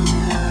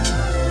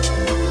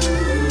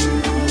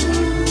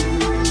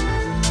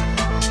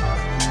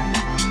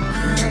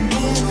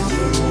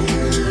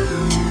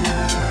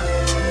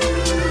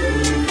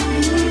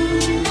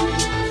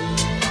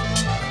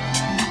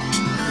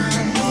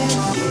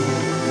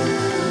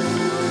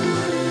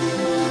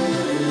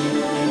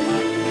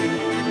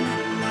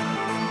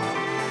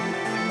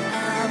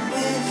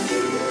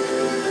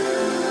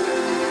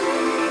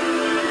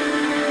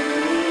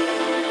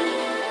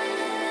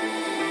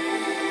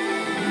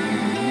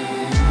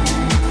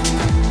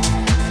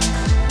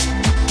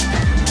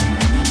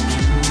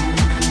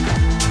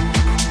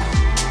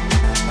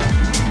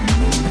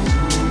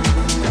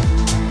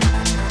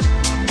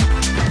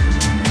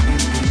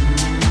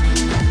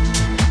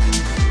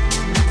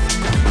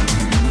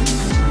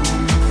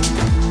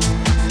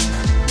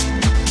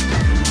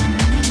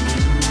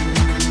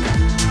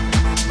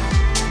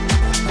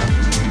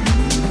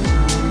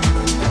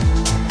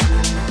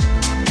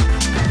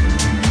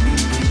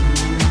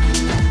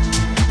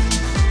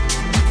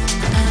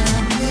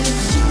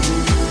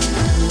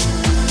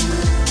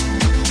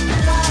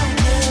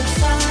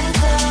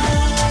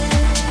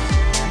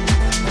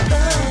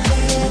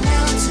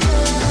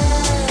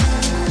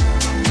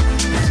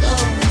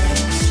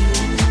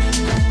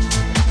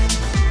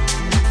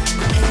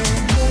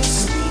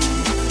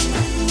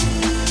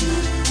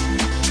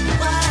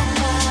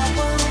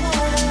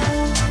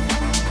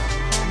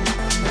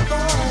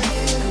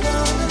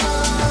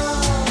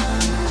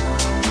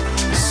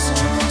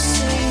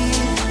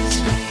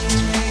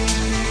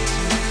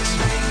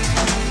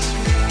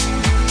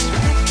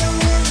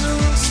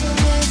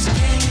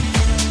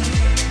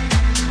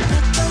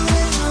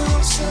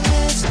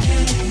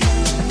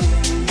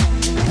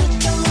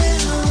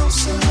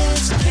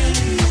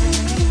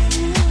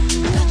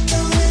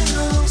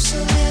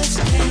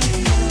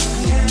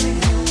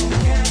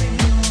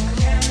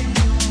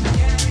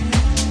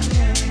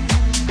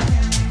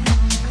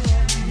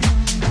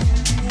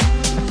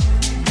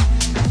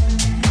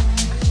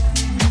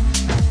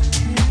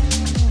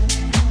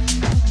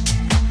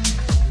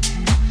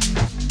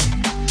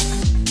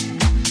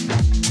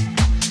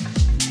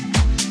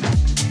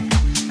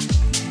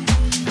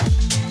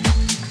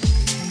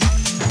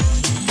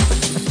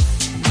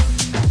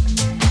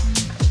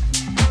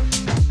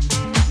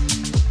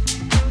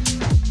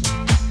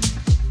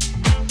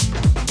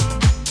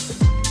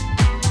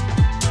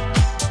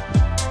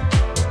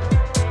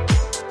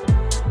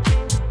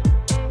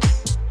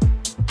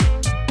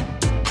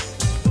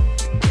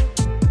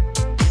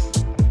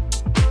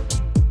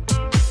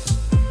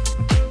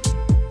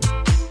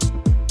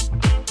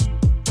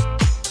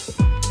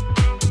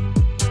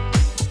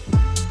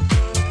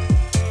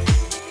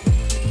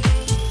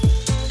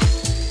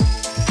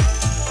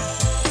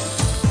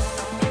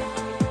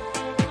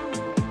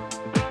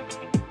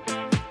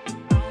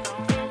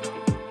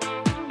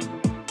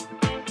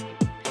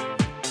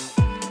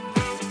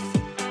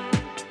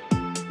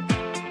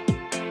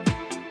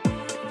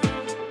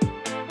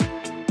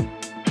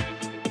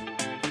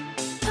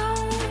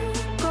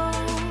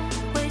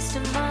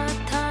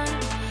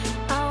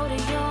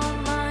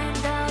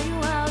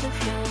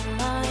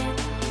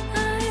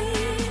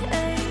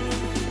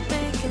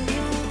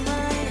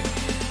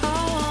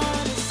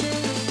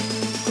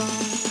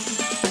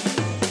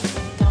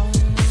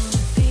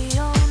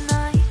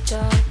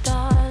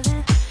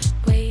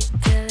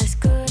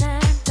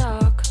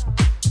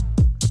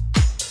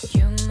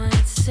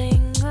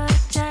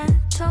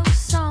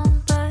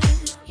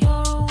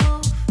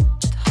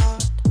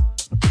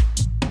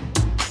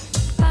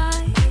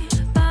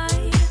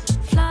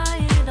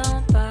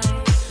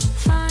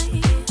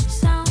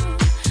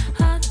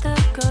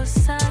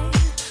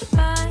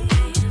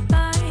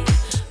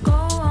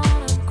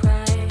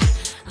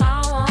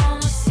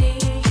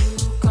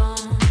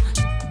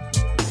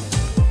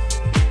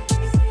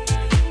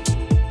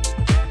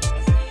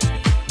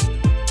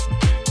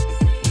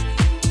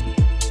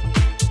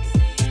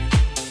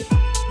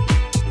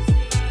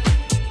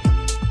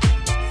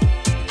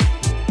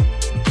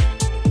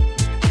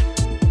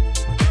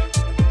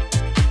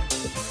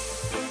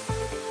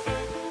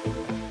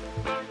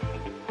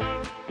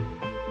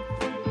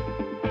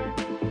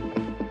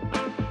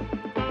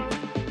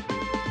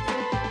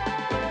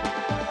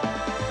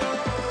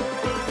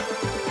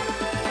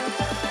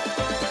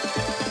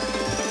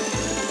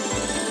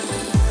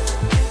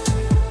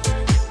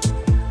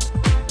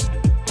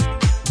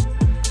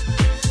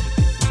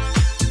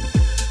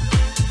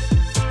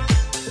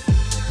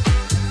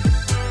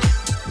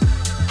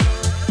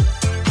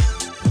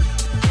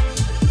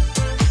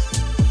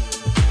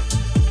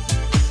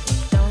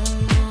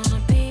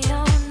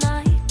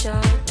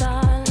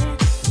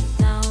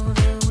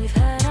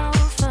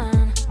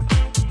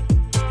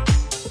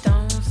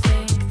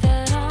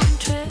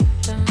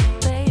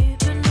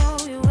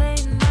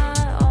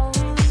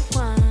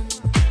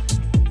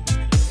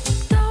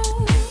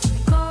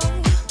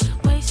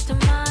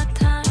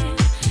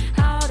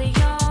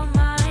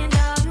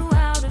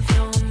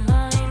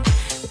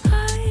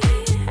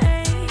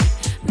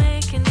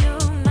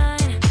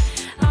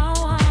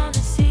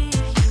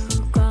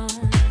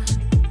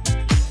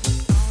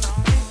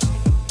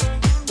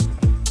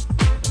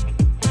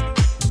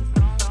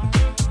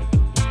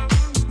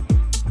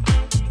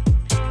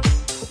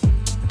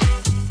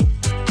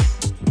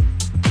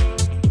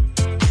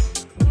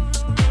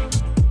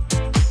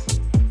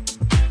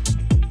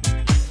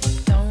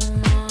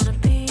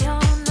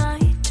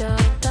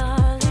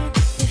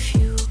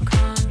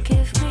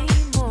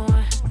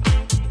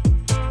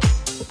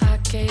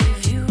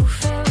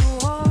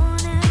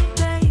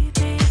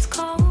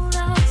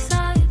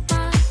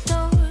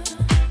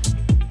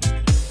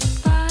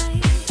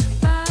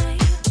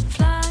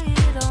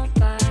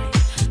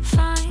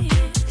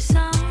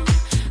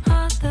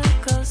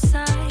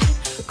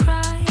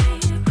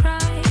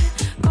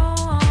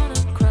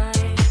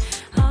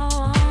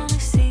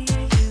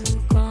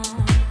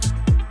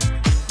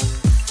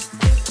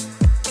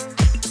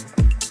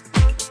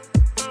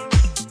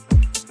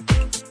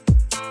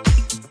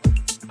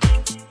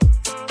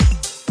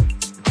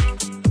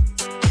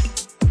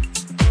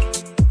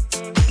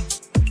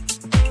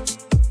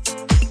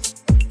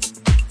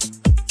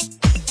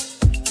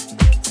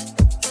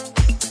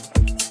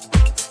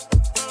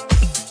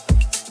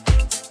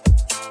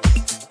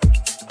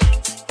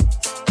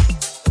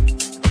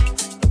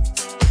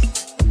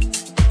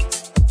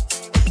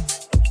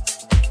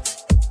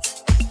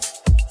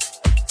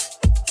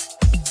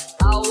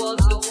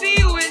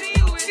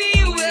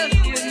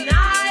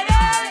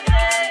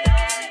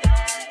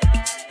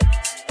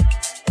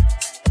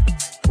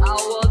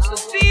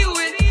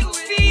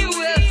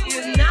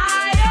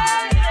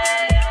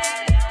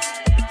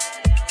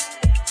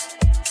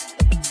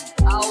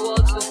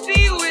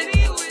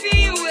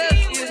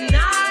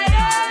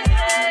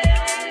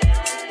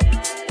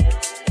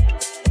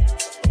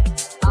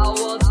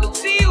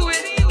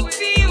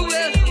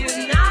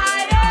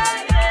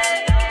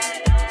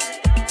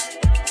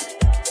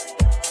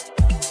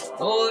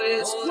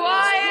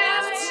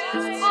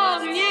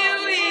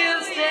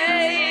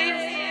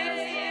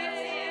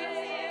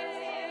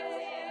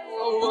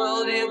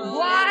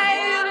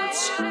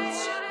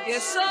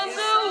 Yes, on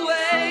the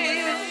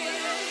way.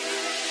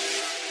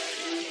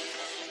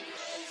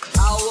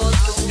 I want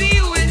to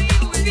be with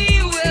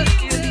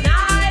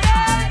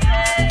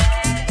united.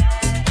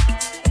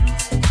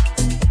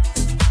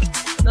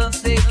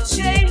 Nothing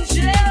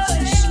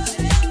changes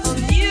on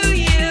New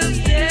Year's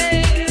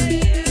Day.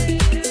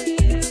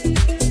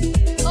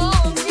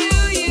 On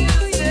New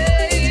Year's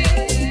Day.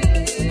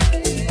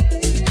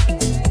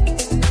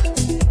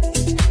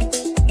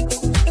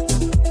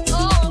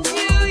 On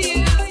New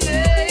Year's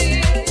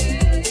Day.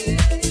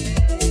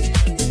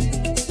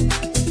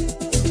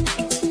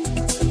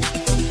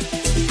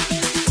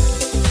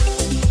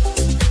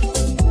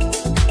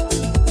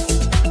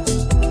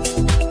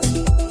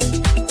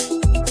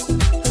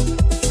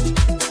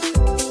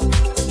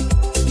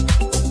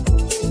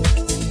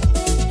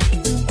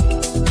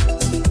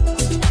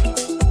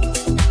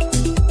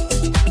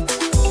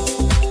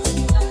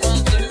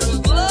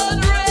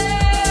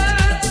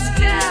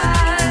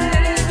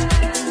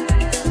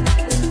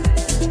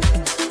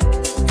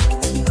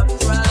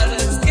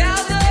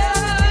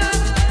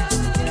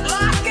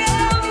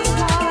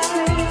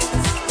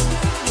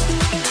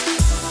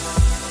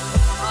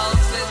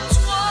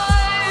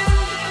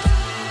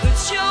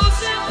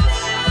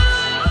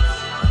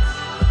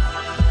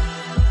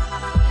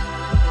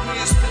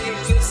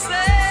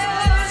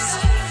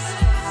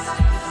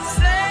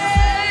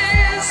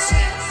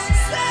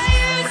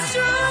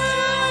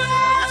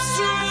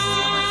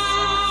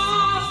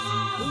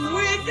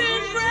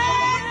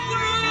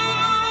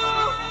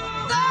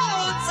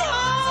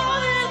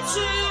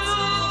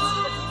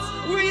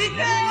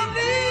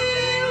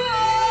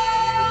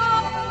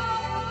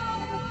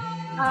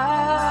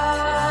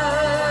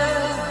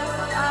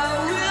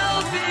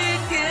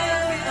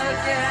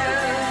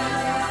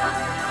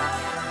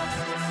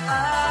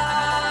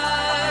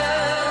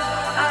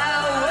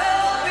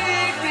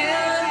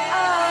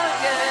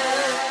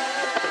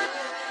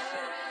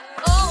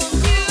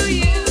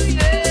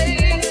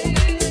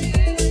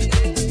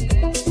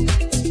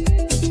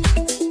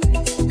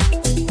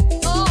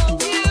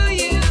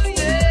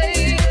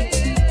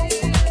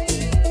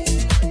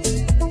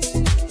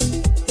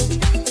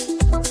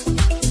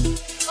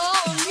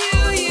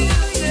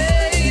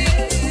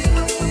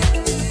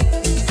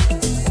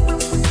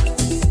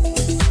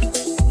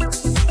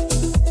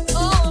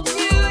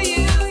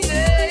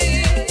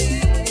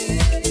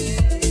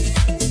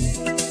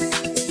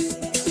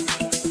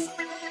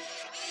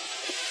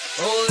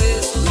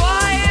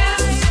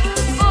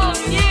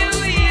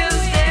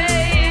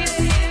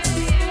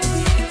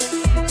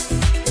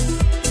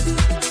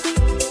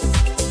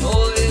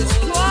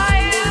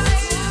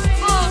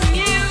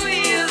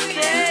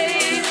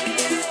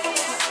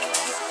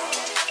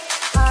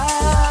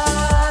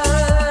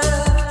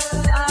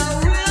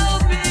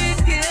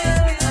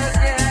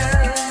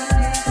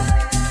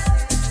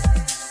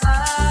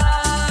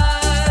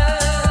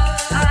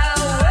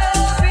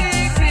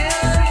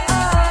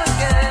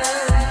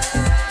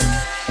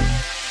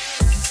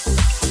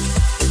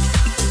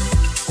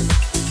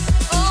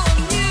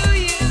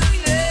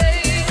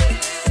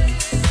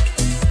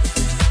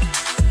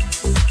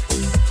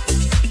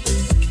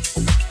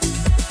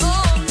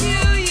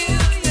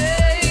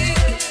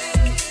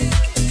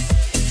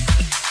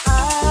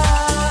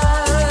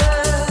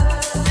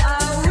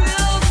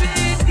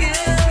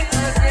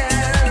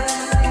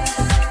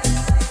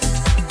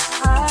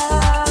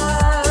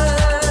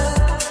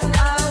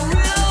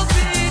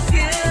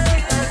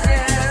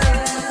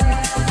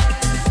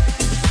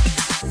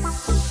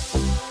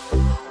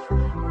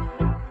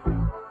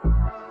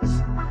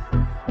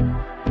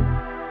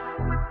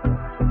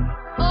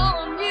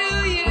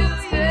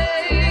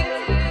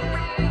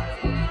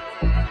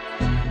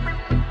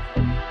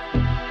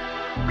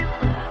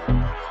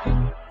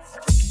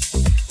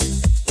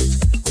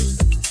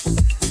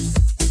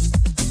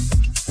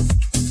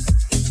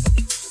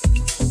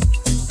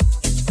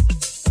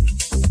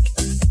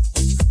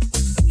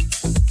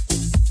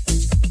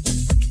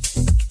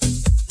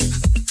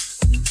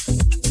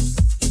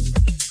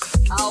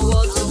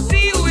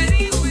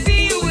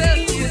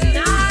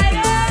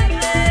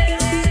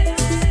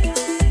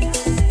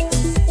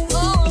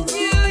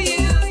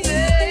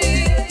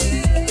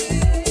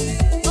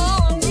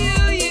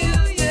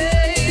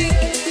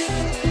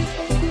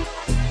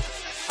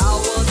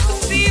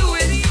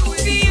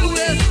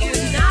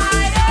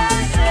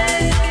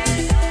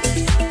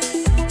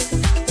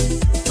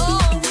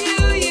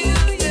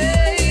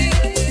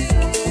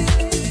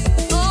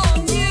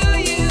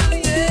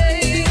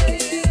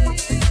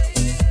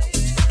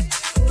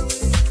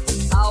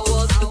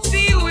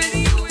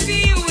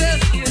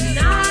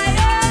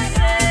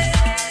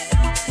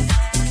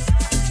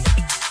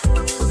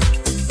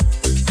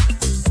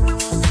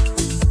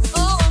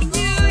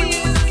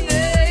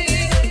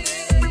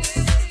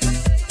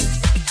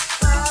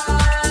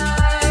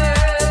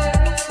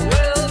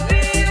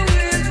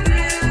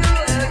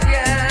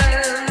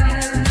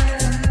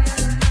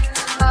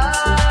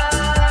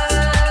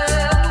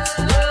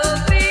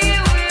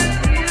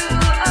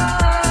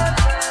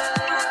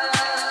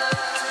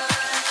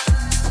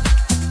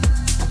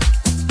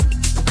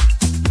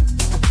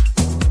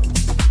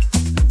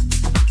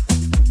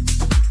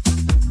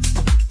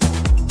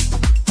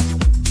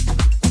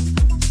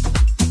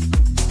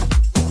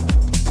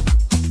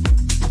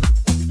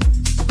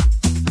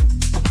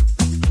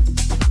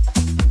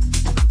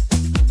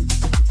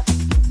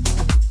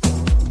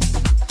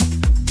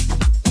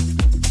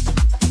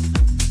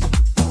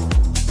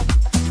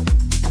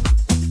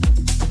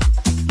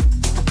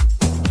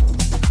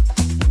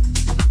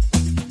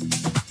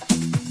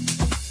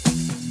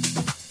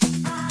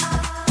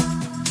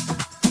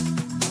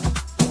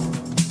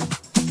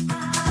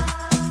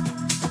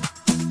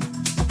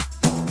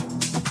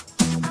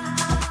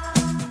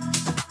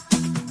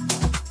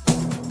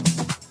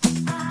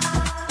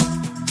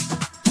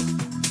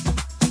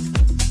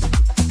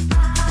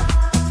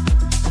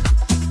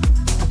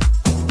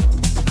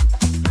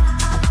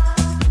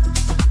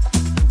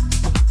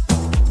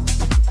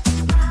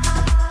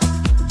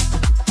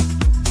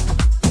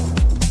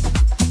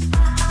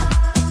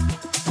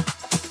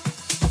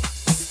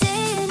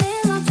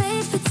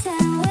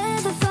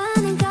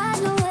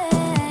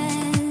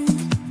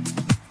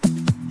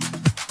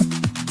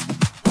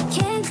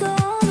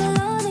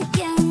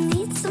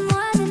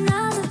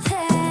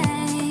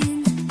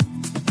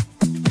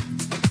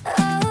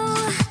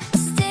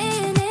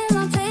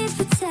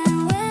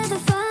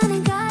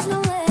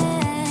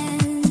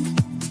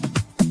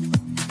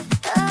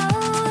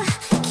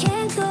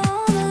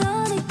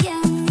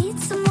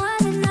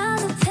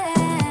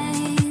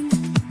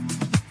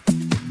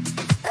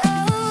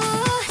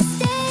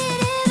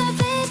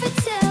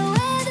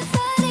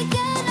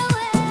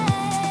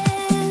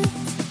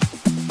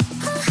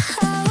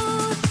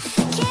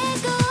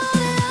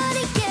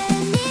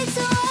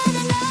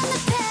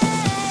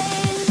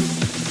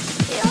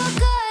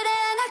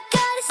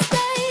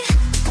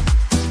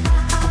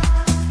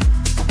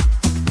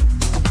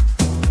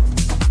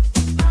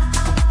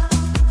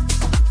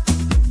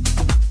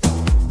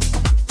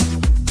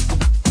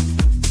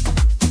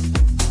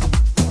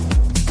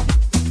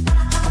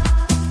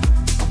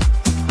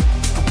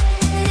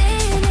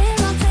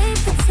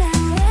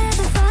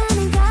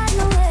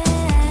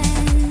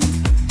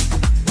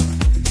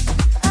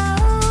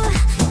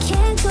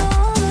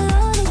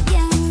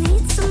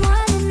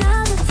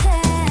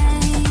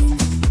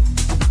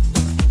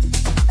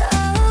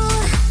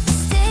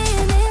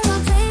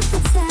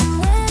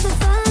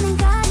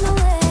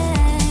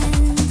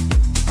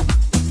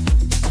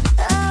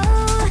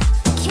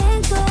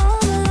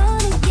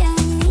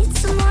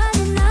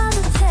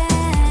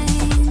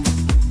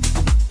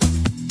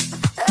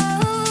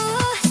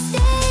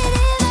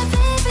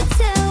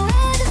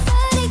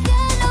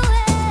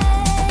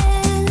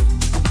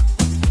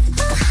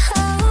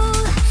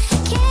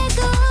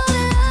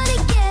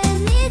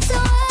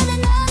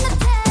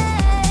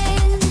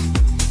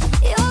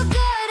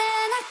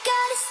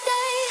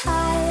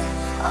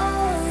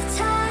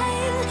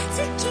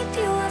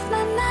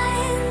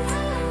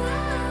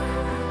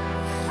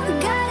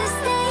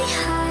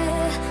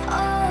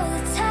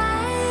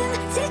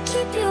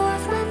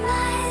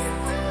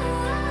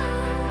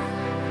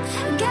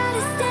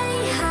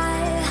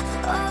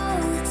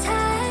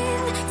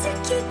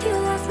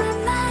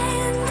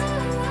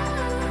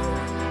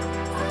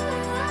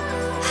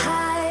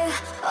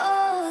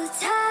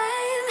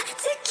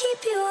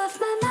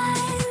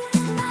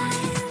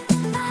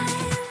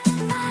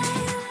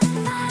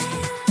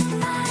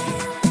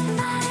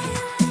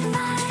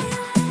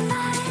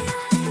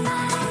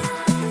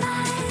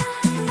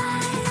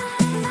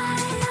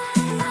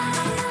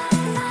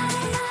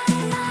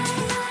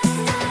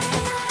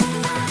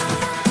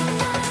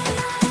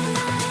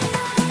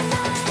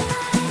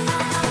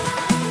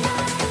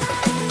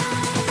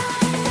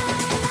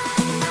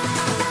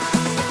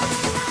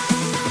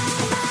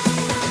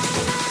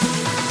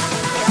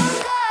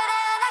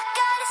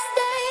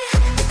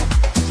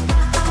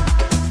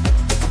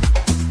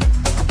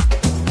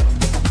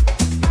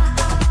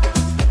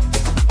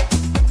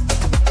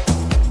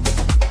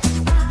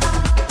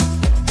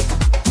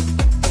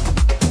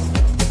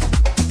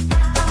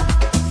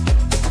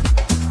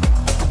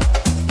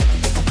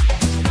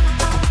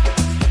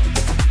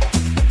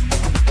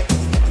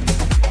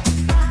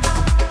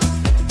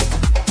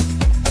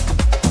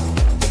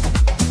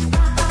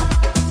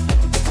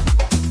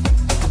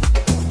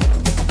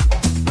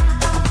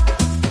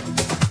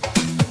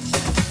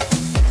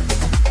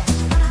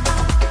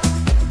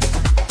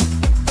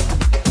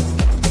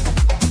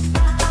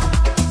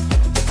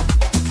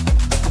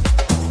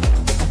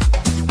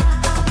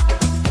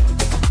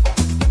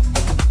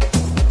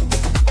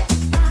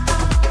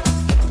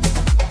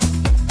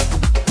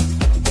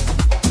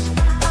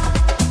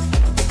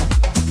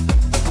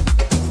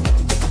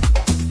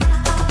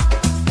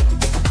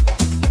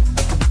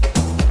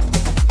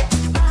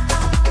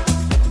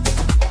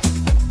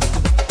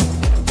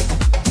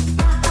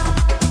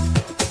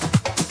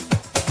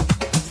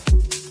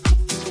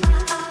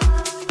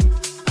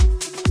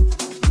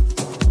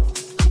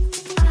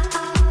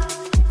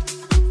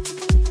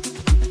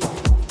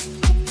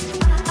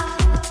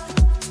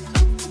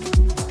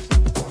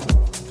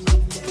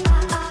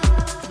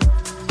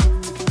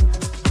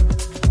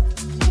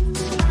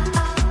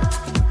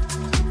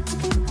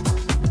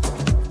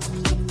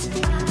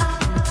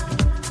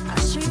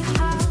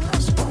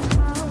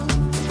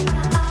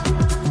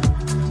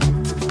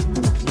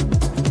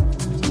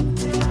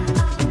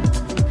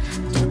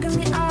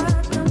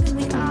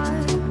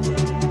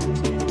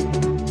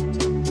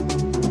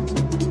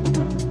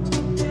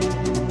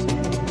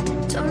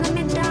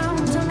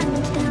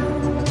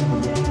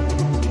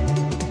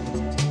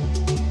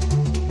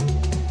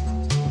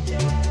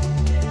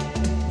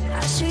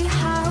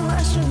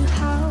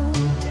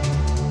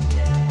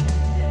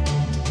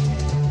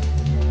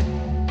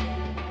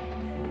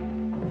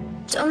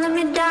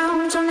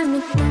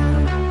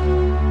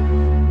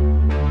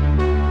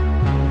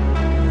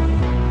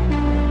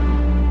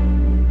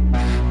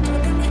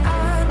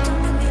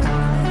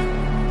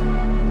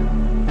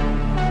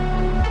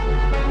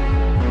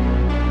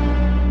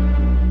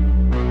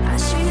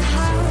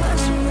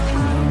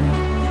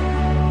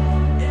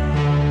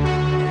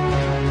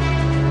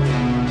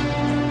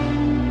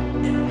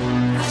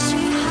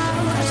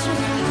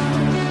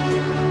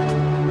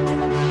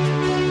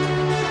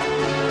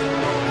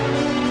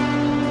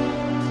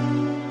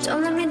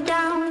 Don't let me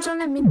down, don't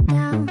let me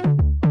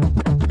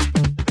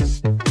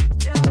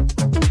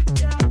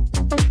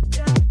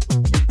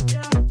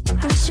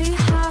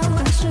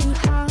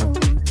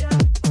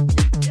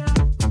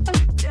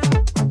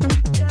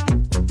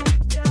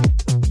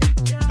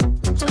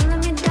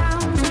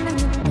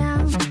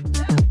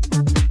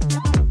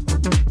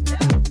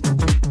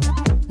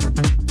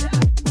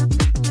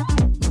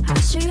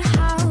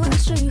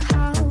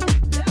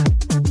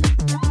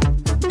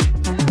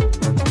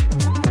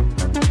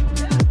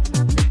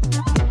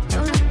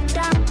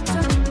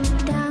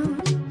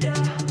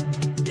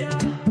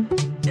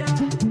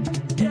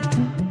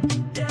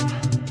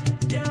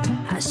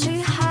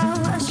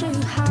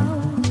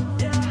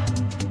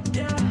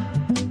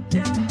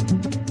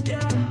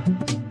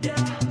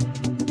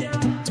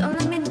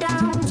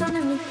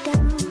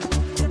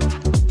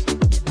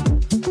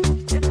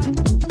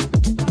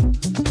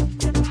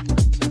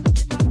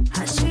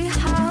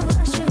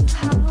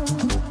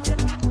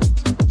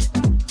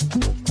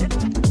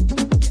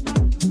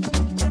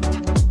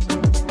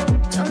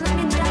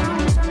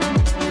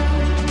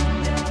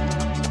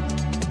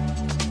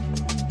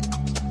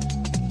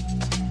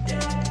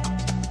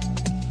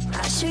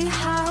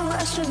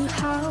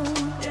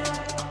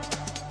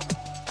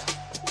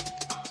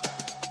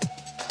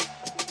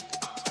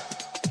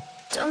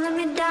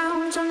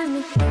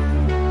down.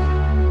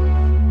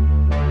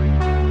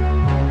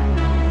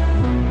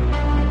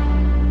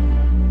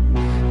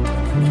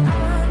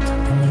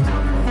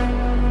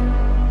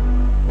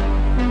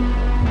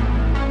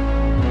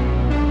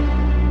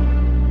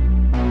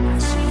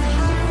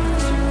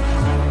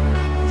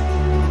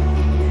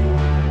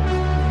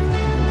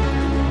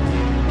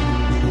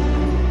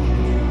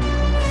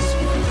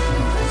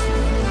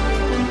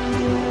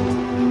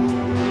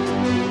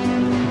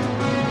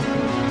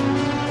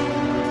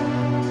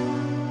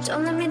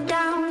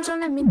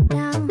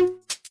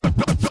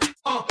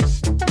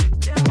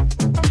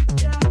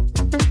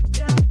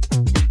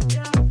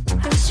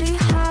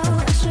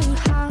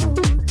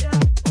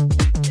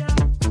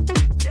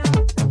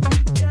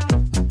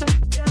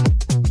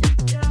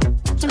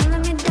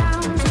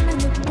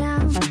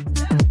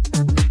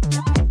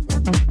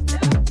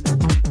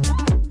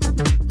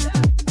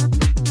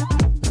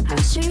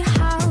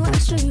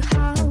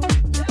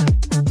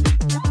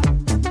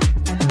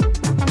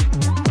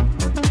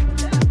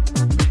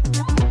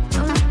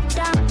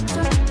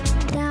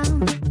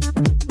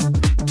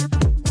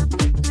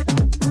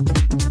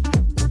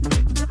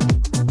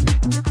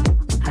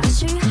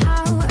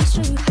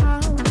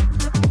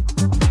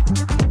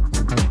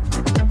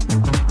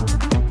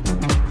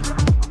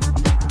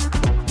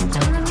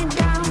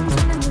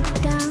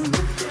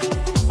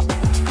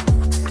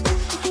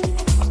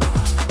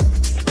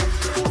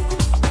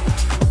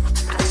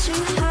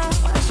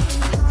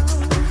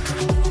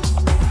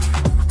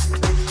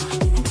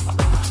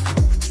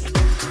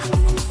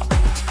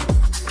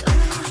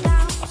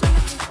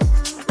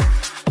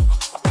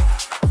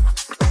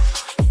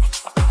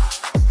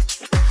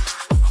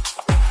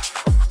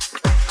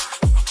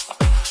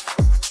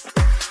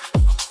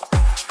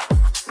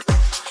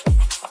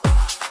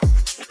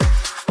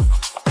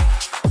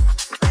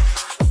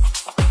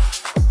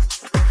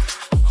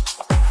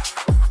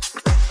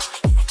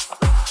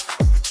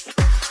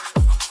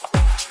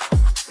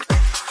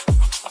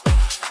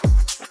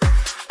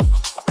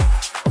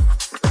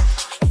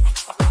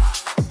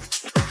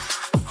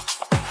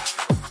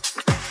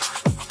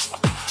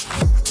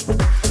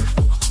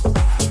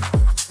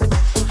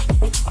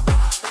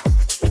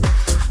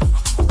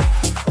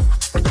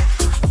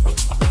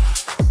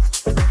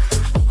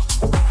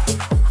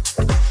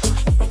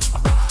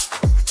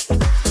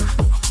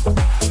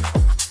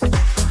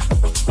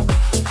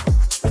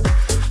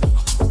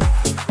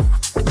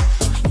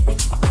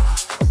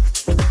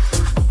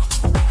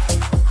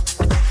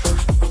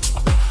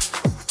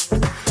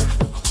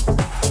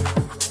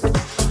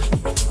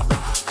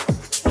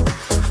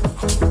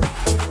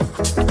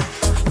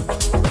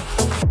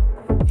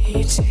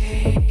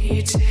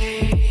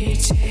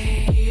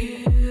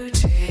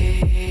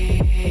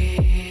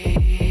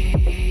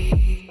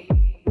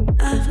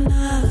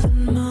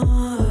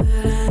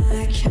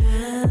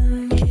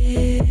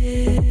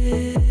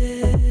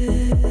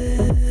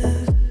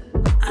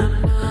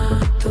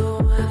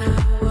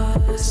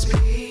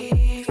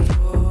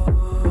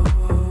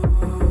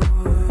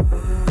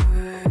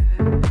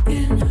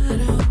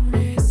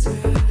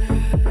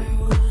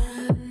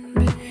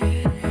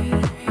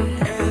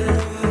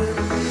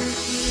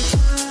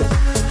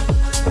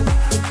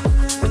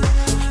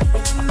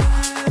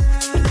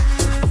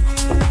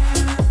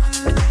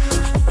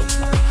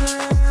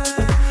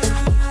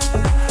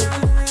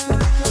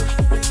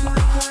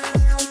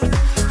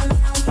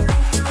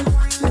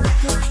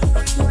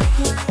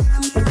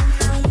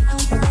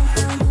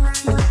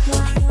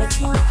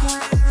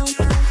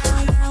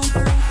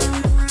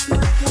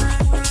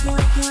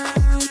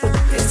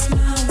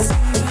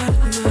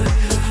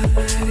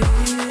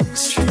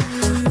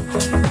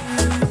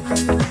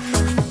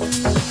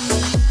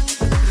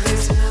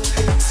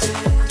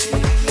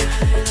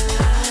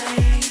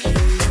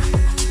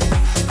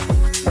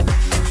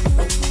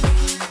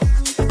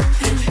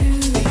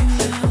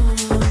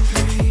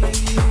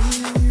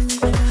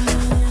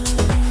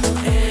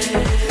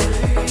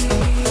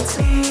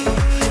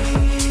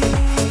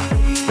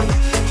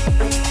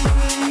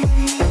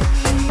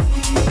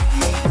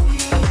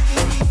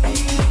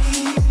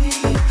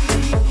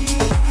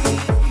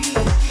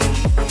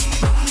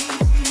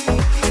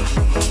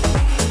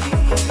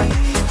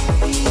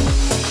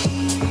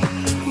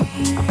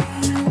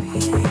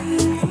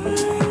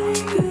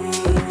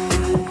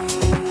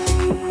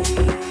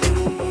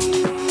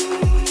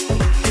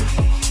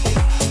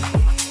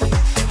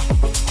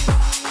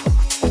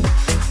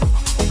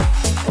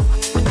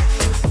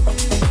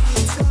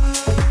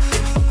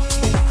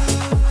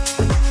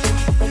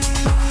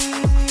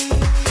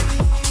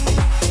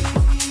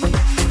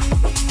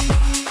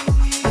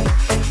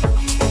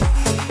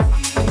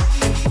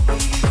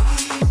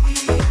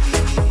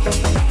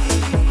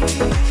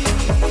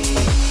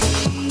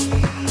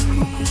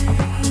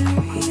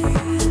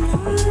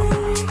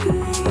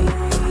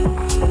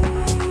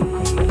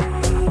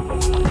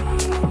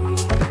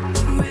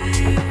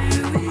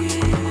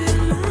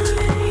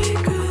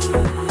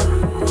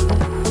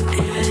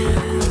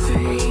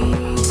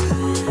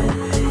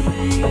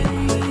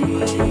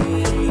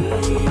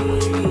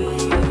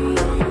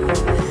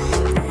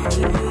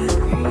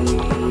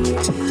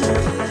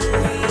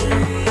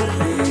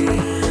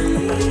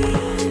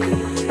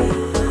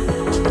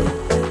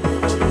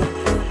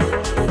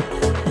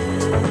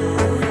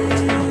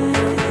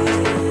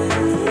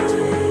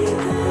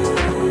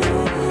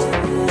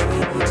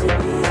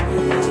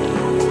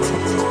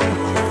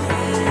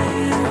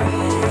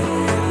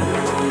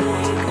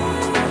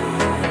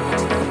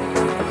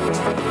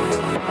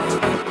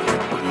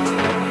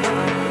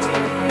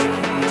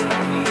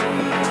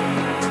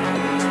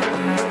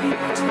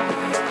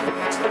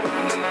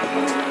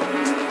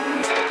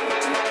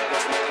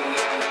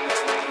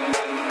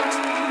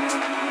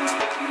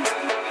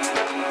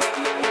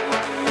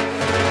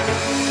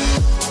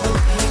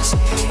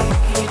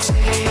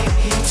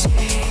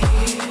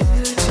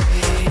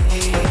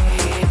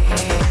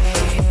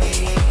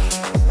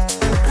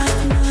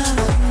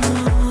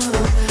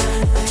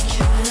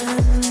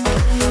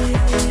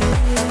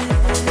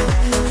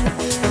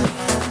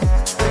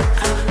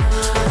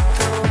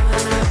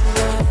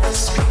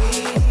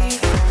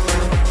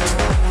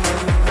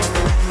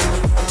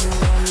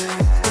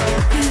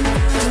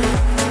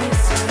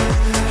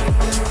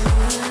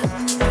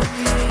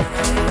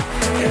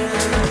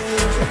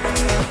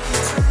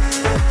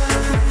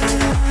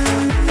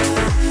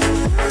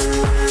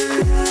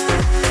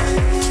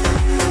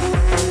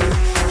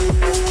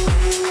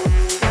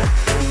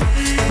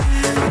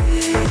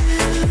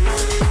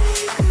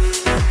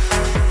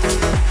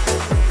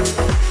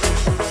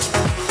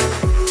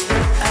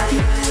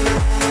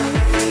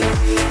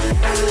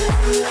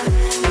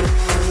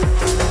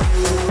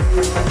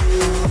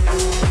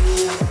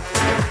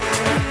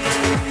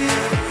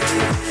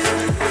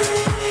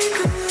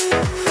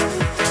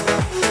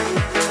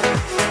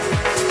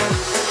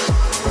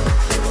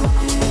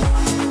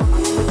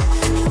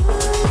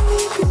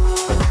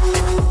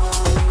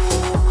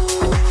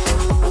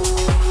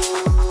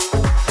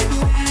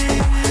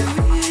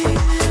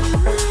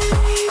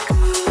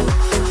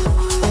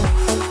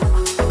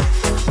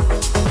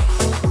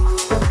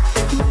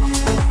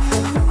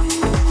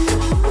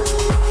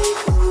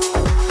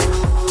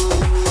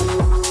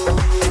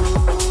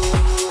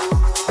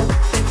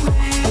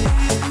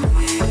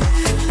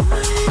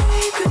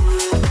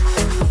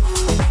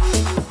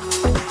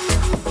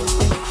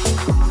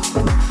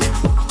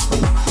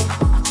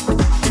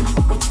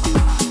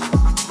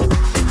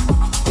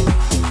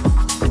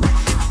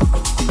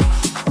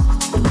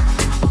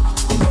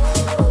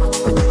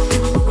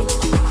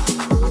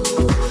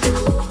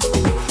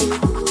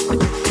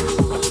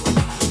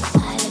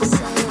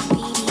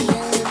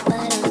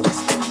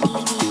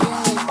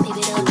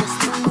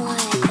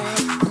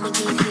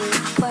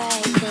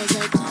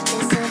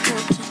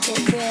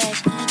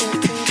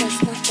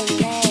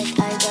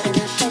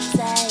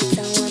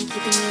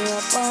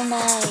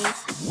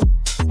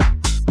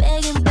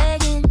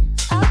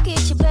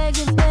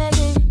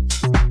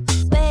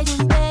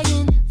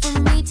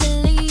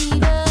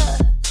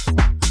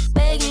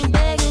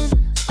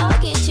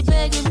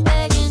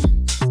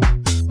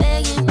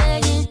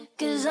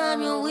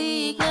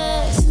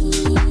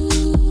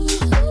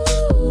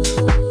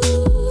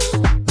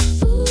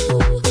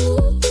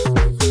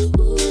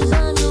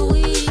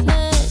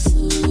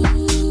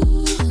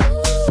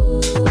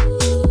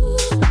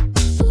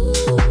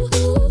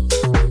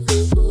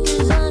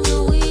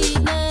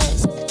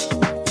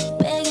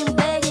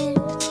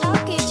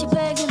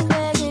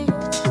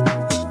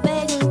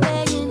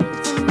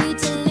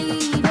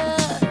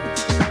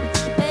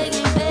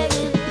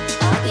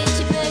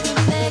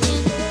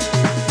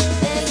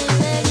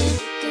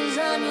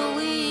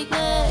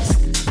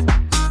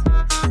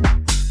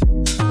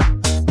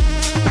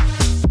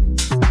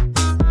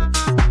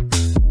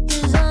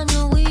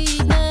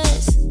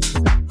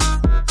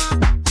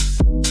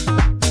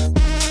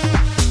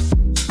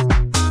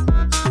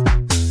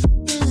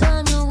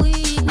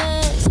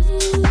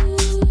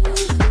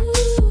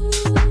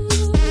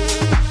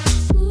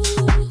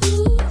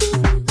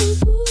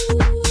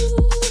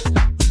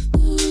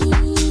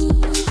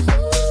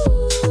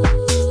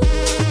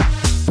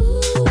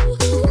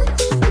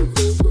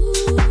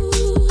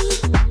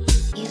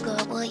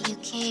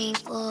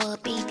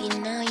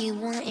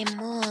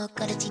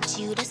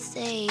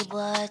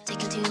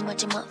 taking too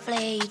much of my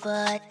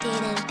flavor.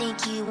 Didn't think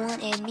you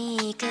wanted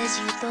me, cause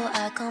you thought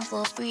I'd come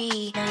for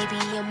free. Now you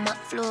be on my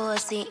floor,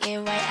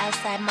 sitting right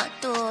outside my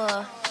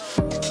door.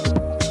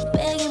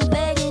 Begging,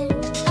 begging,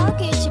 I'll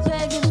get you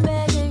begging,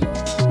 begging.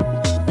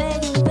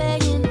 Begging,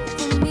 begging,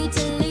 for me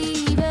to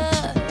leave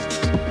her.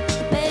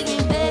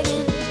 Begging,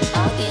 begging,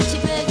 I'll get you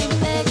begging,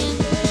 begging.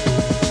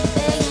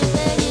 Begging,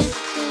 begging,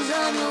 cause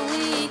I'm your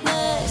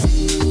weakness.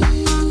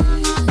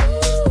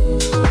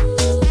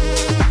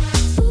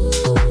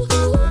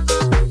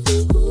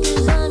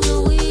 Cause I'm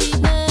your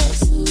weakness.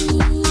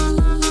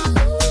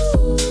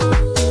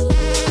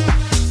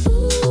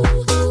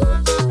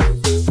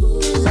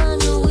 Cause I'm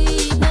your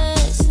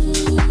weakness.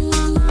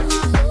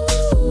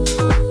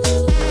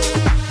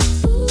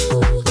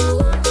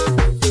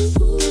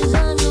 Cause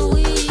I'm your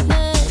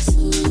weakness.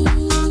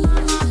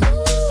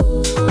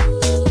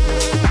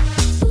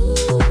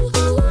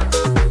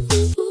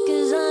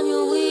 Cause I'm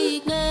your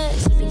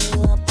weakness. Keeping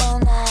you up all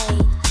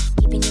night.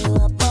 Keeping you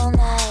up all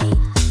night.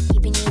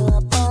 Keeping you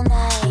up all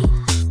night.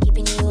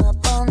 Keeping you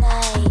up all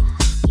night.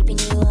 Keeping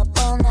you up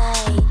all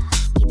night.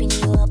 Keeping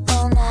you up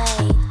all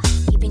night.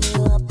 Keeping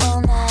you up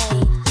all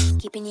night.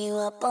 Keeping you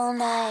up all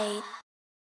night.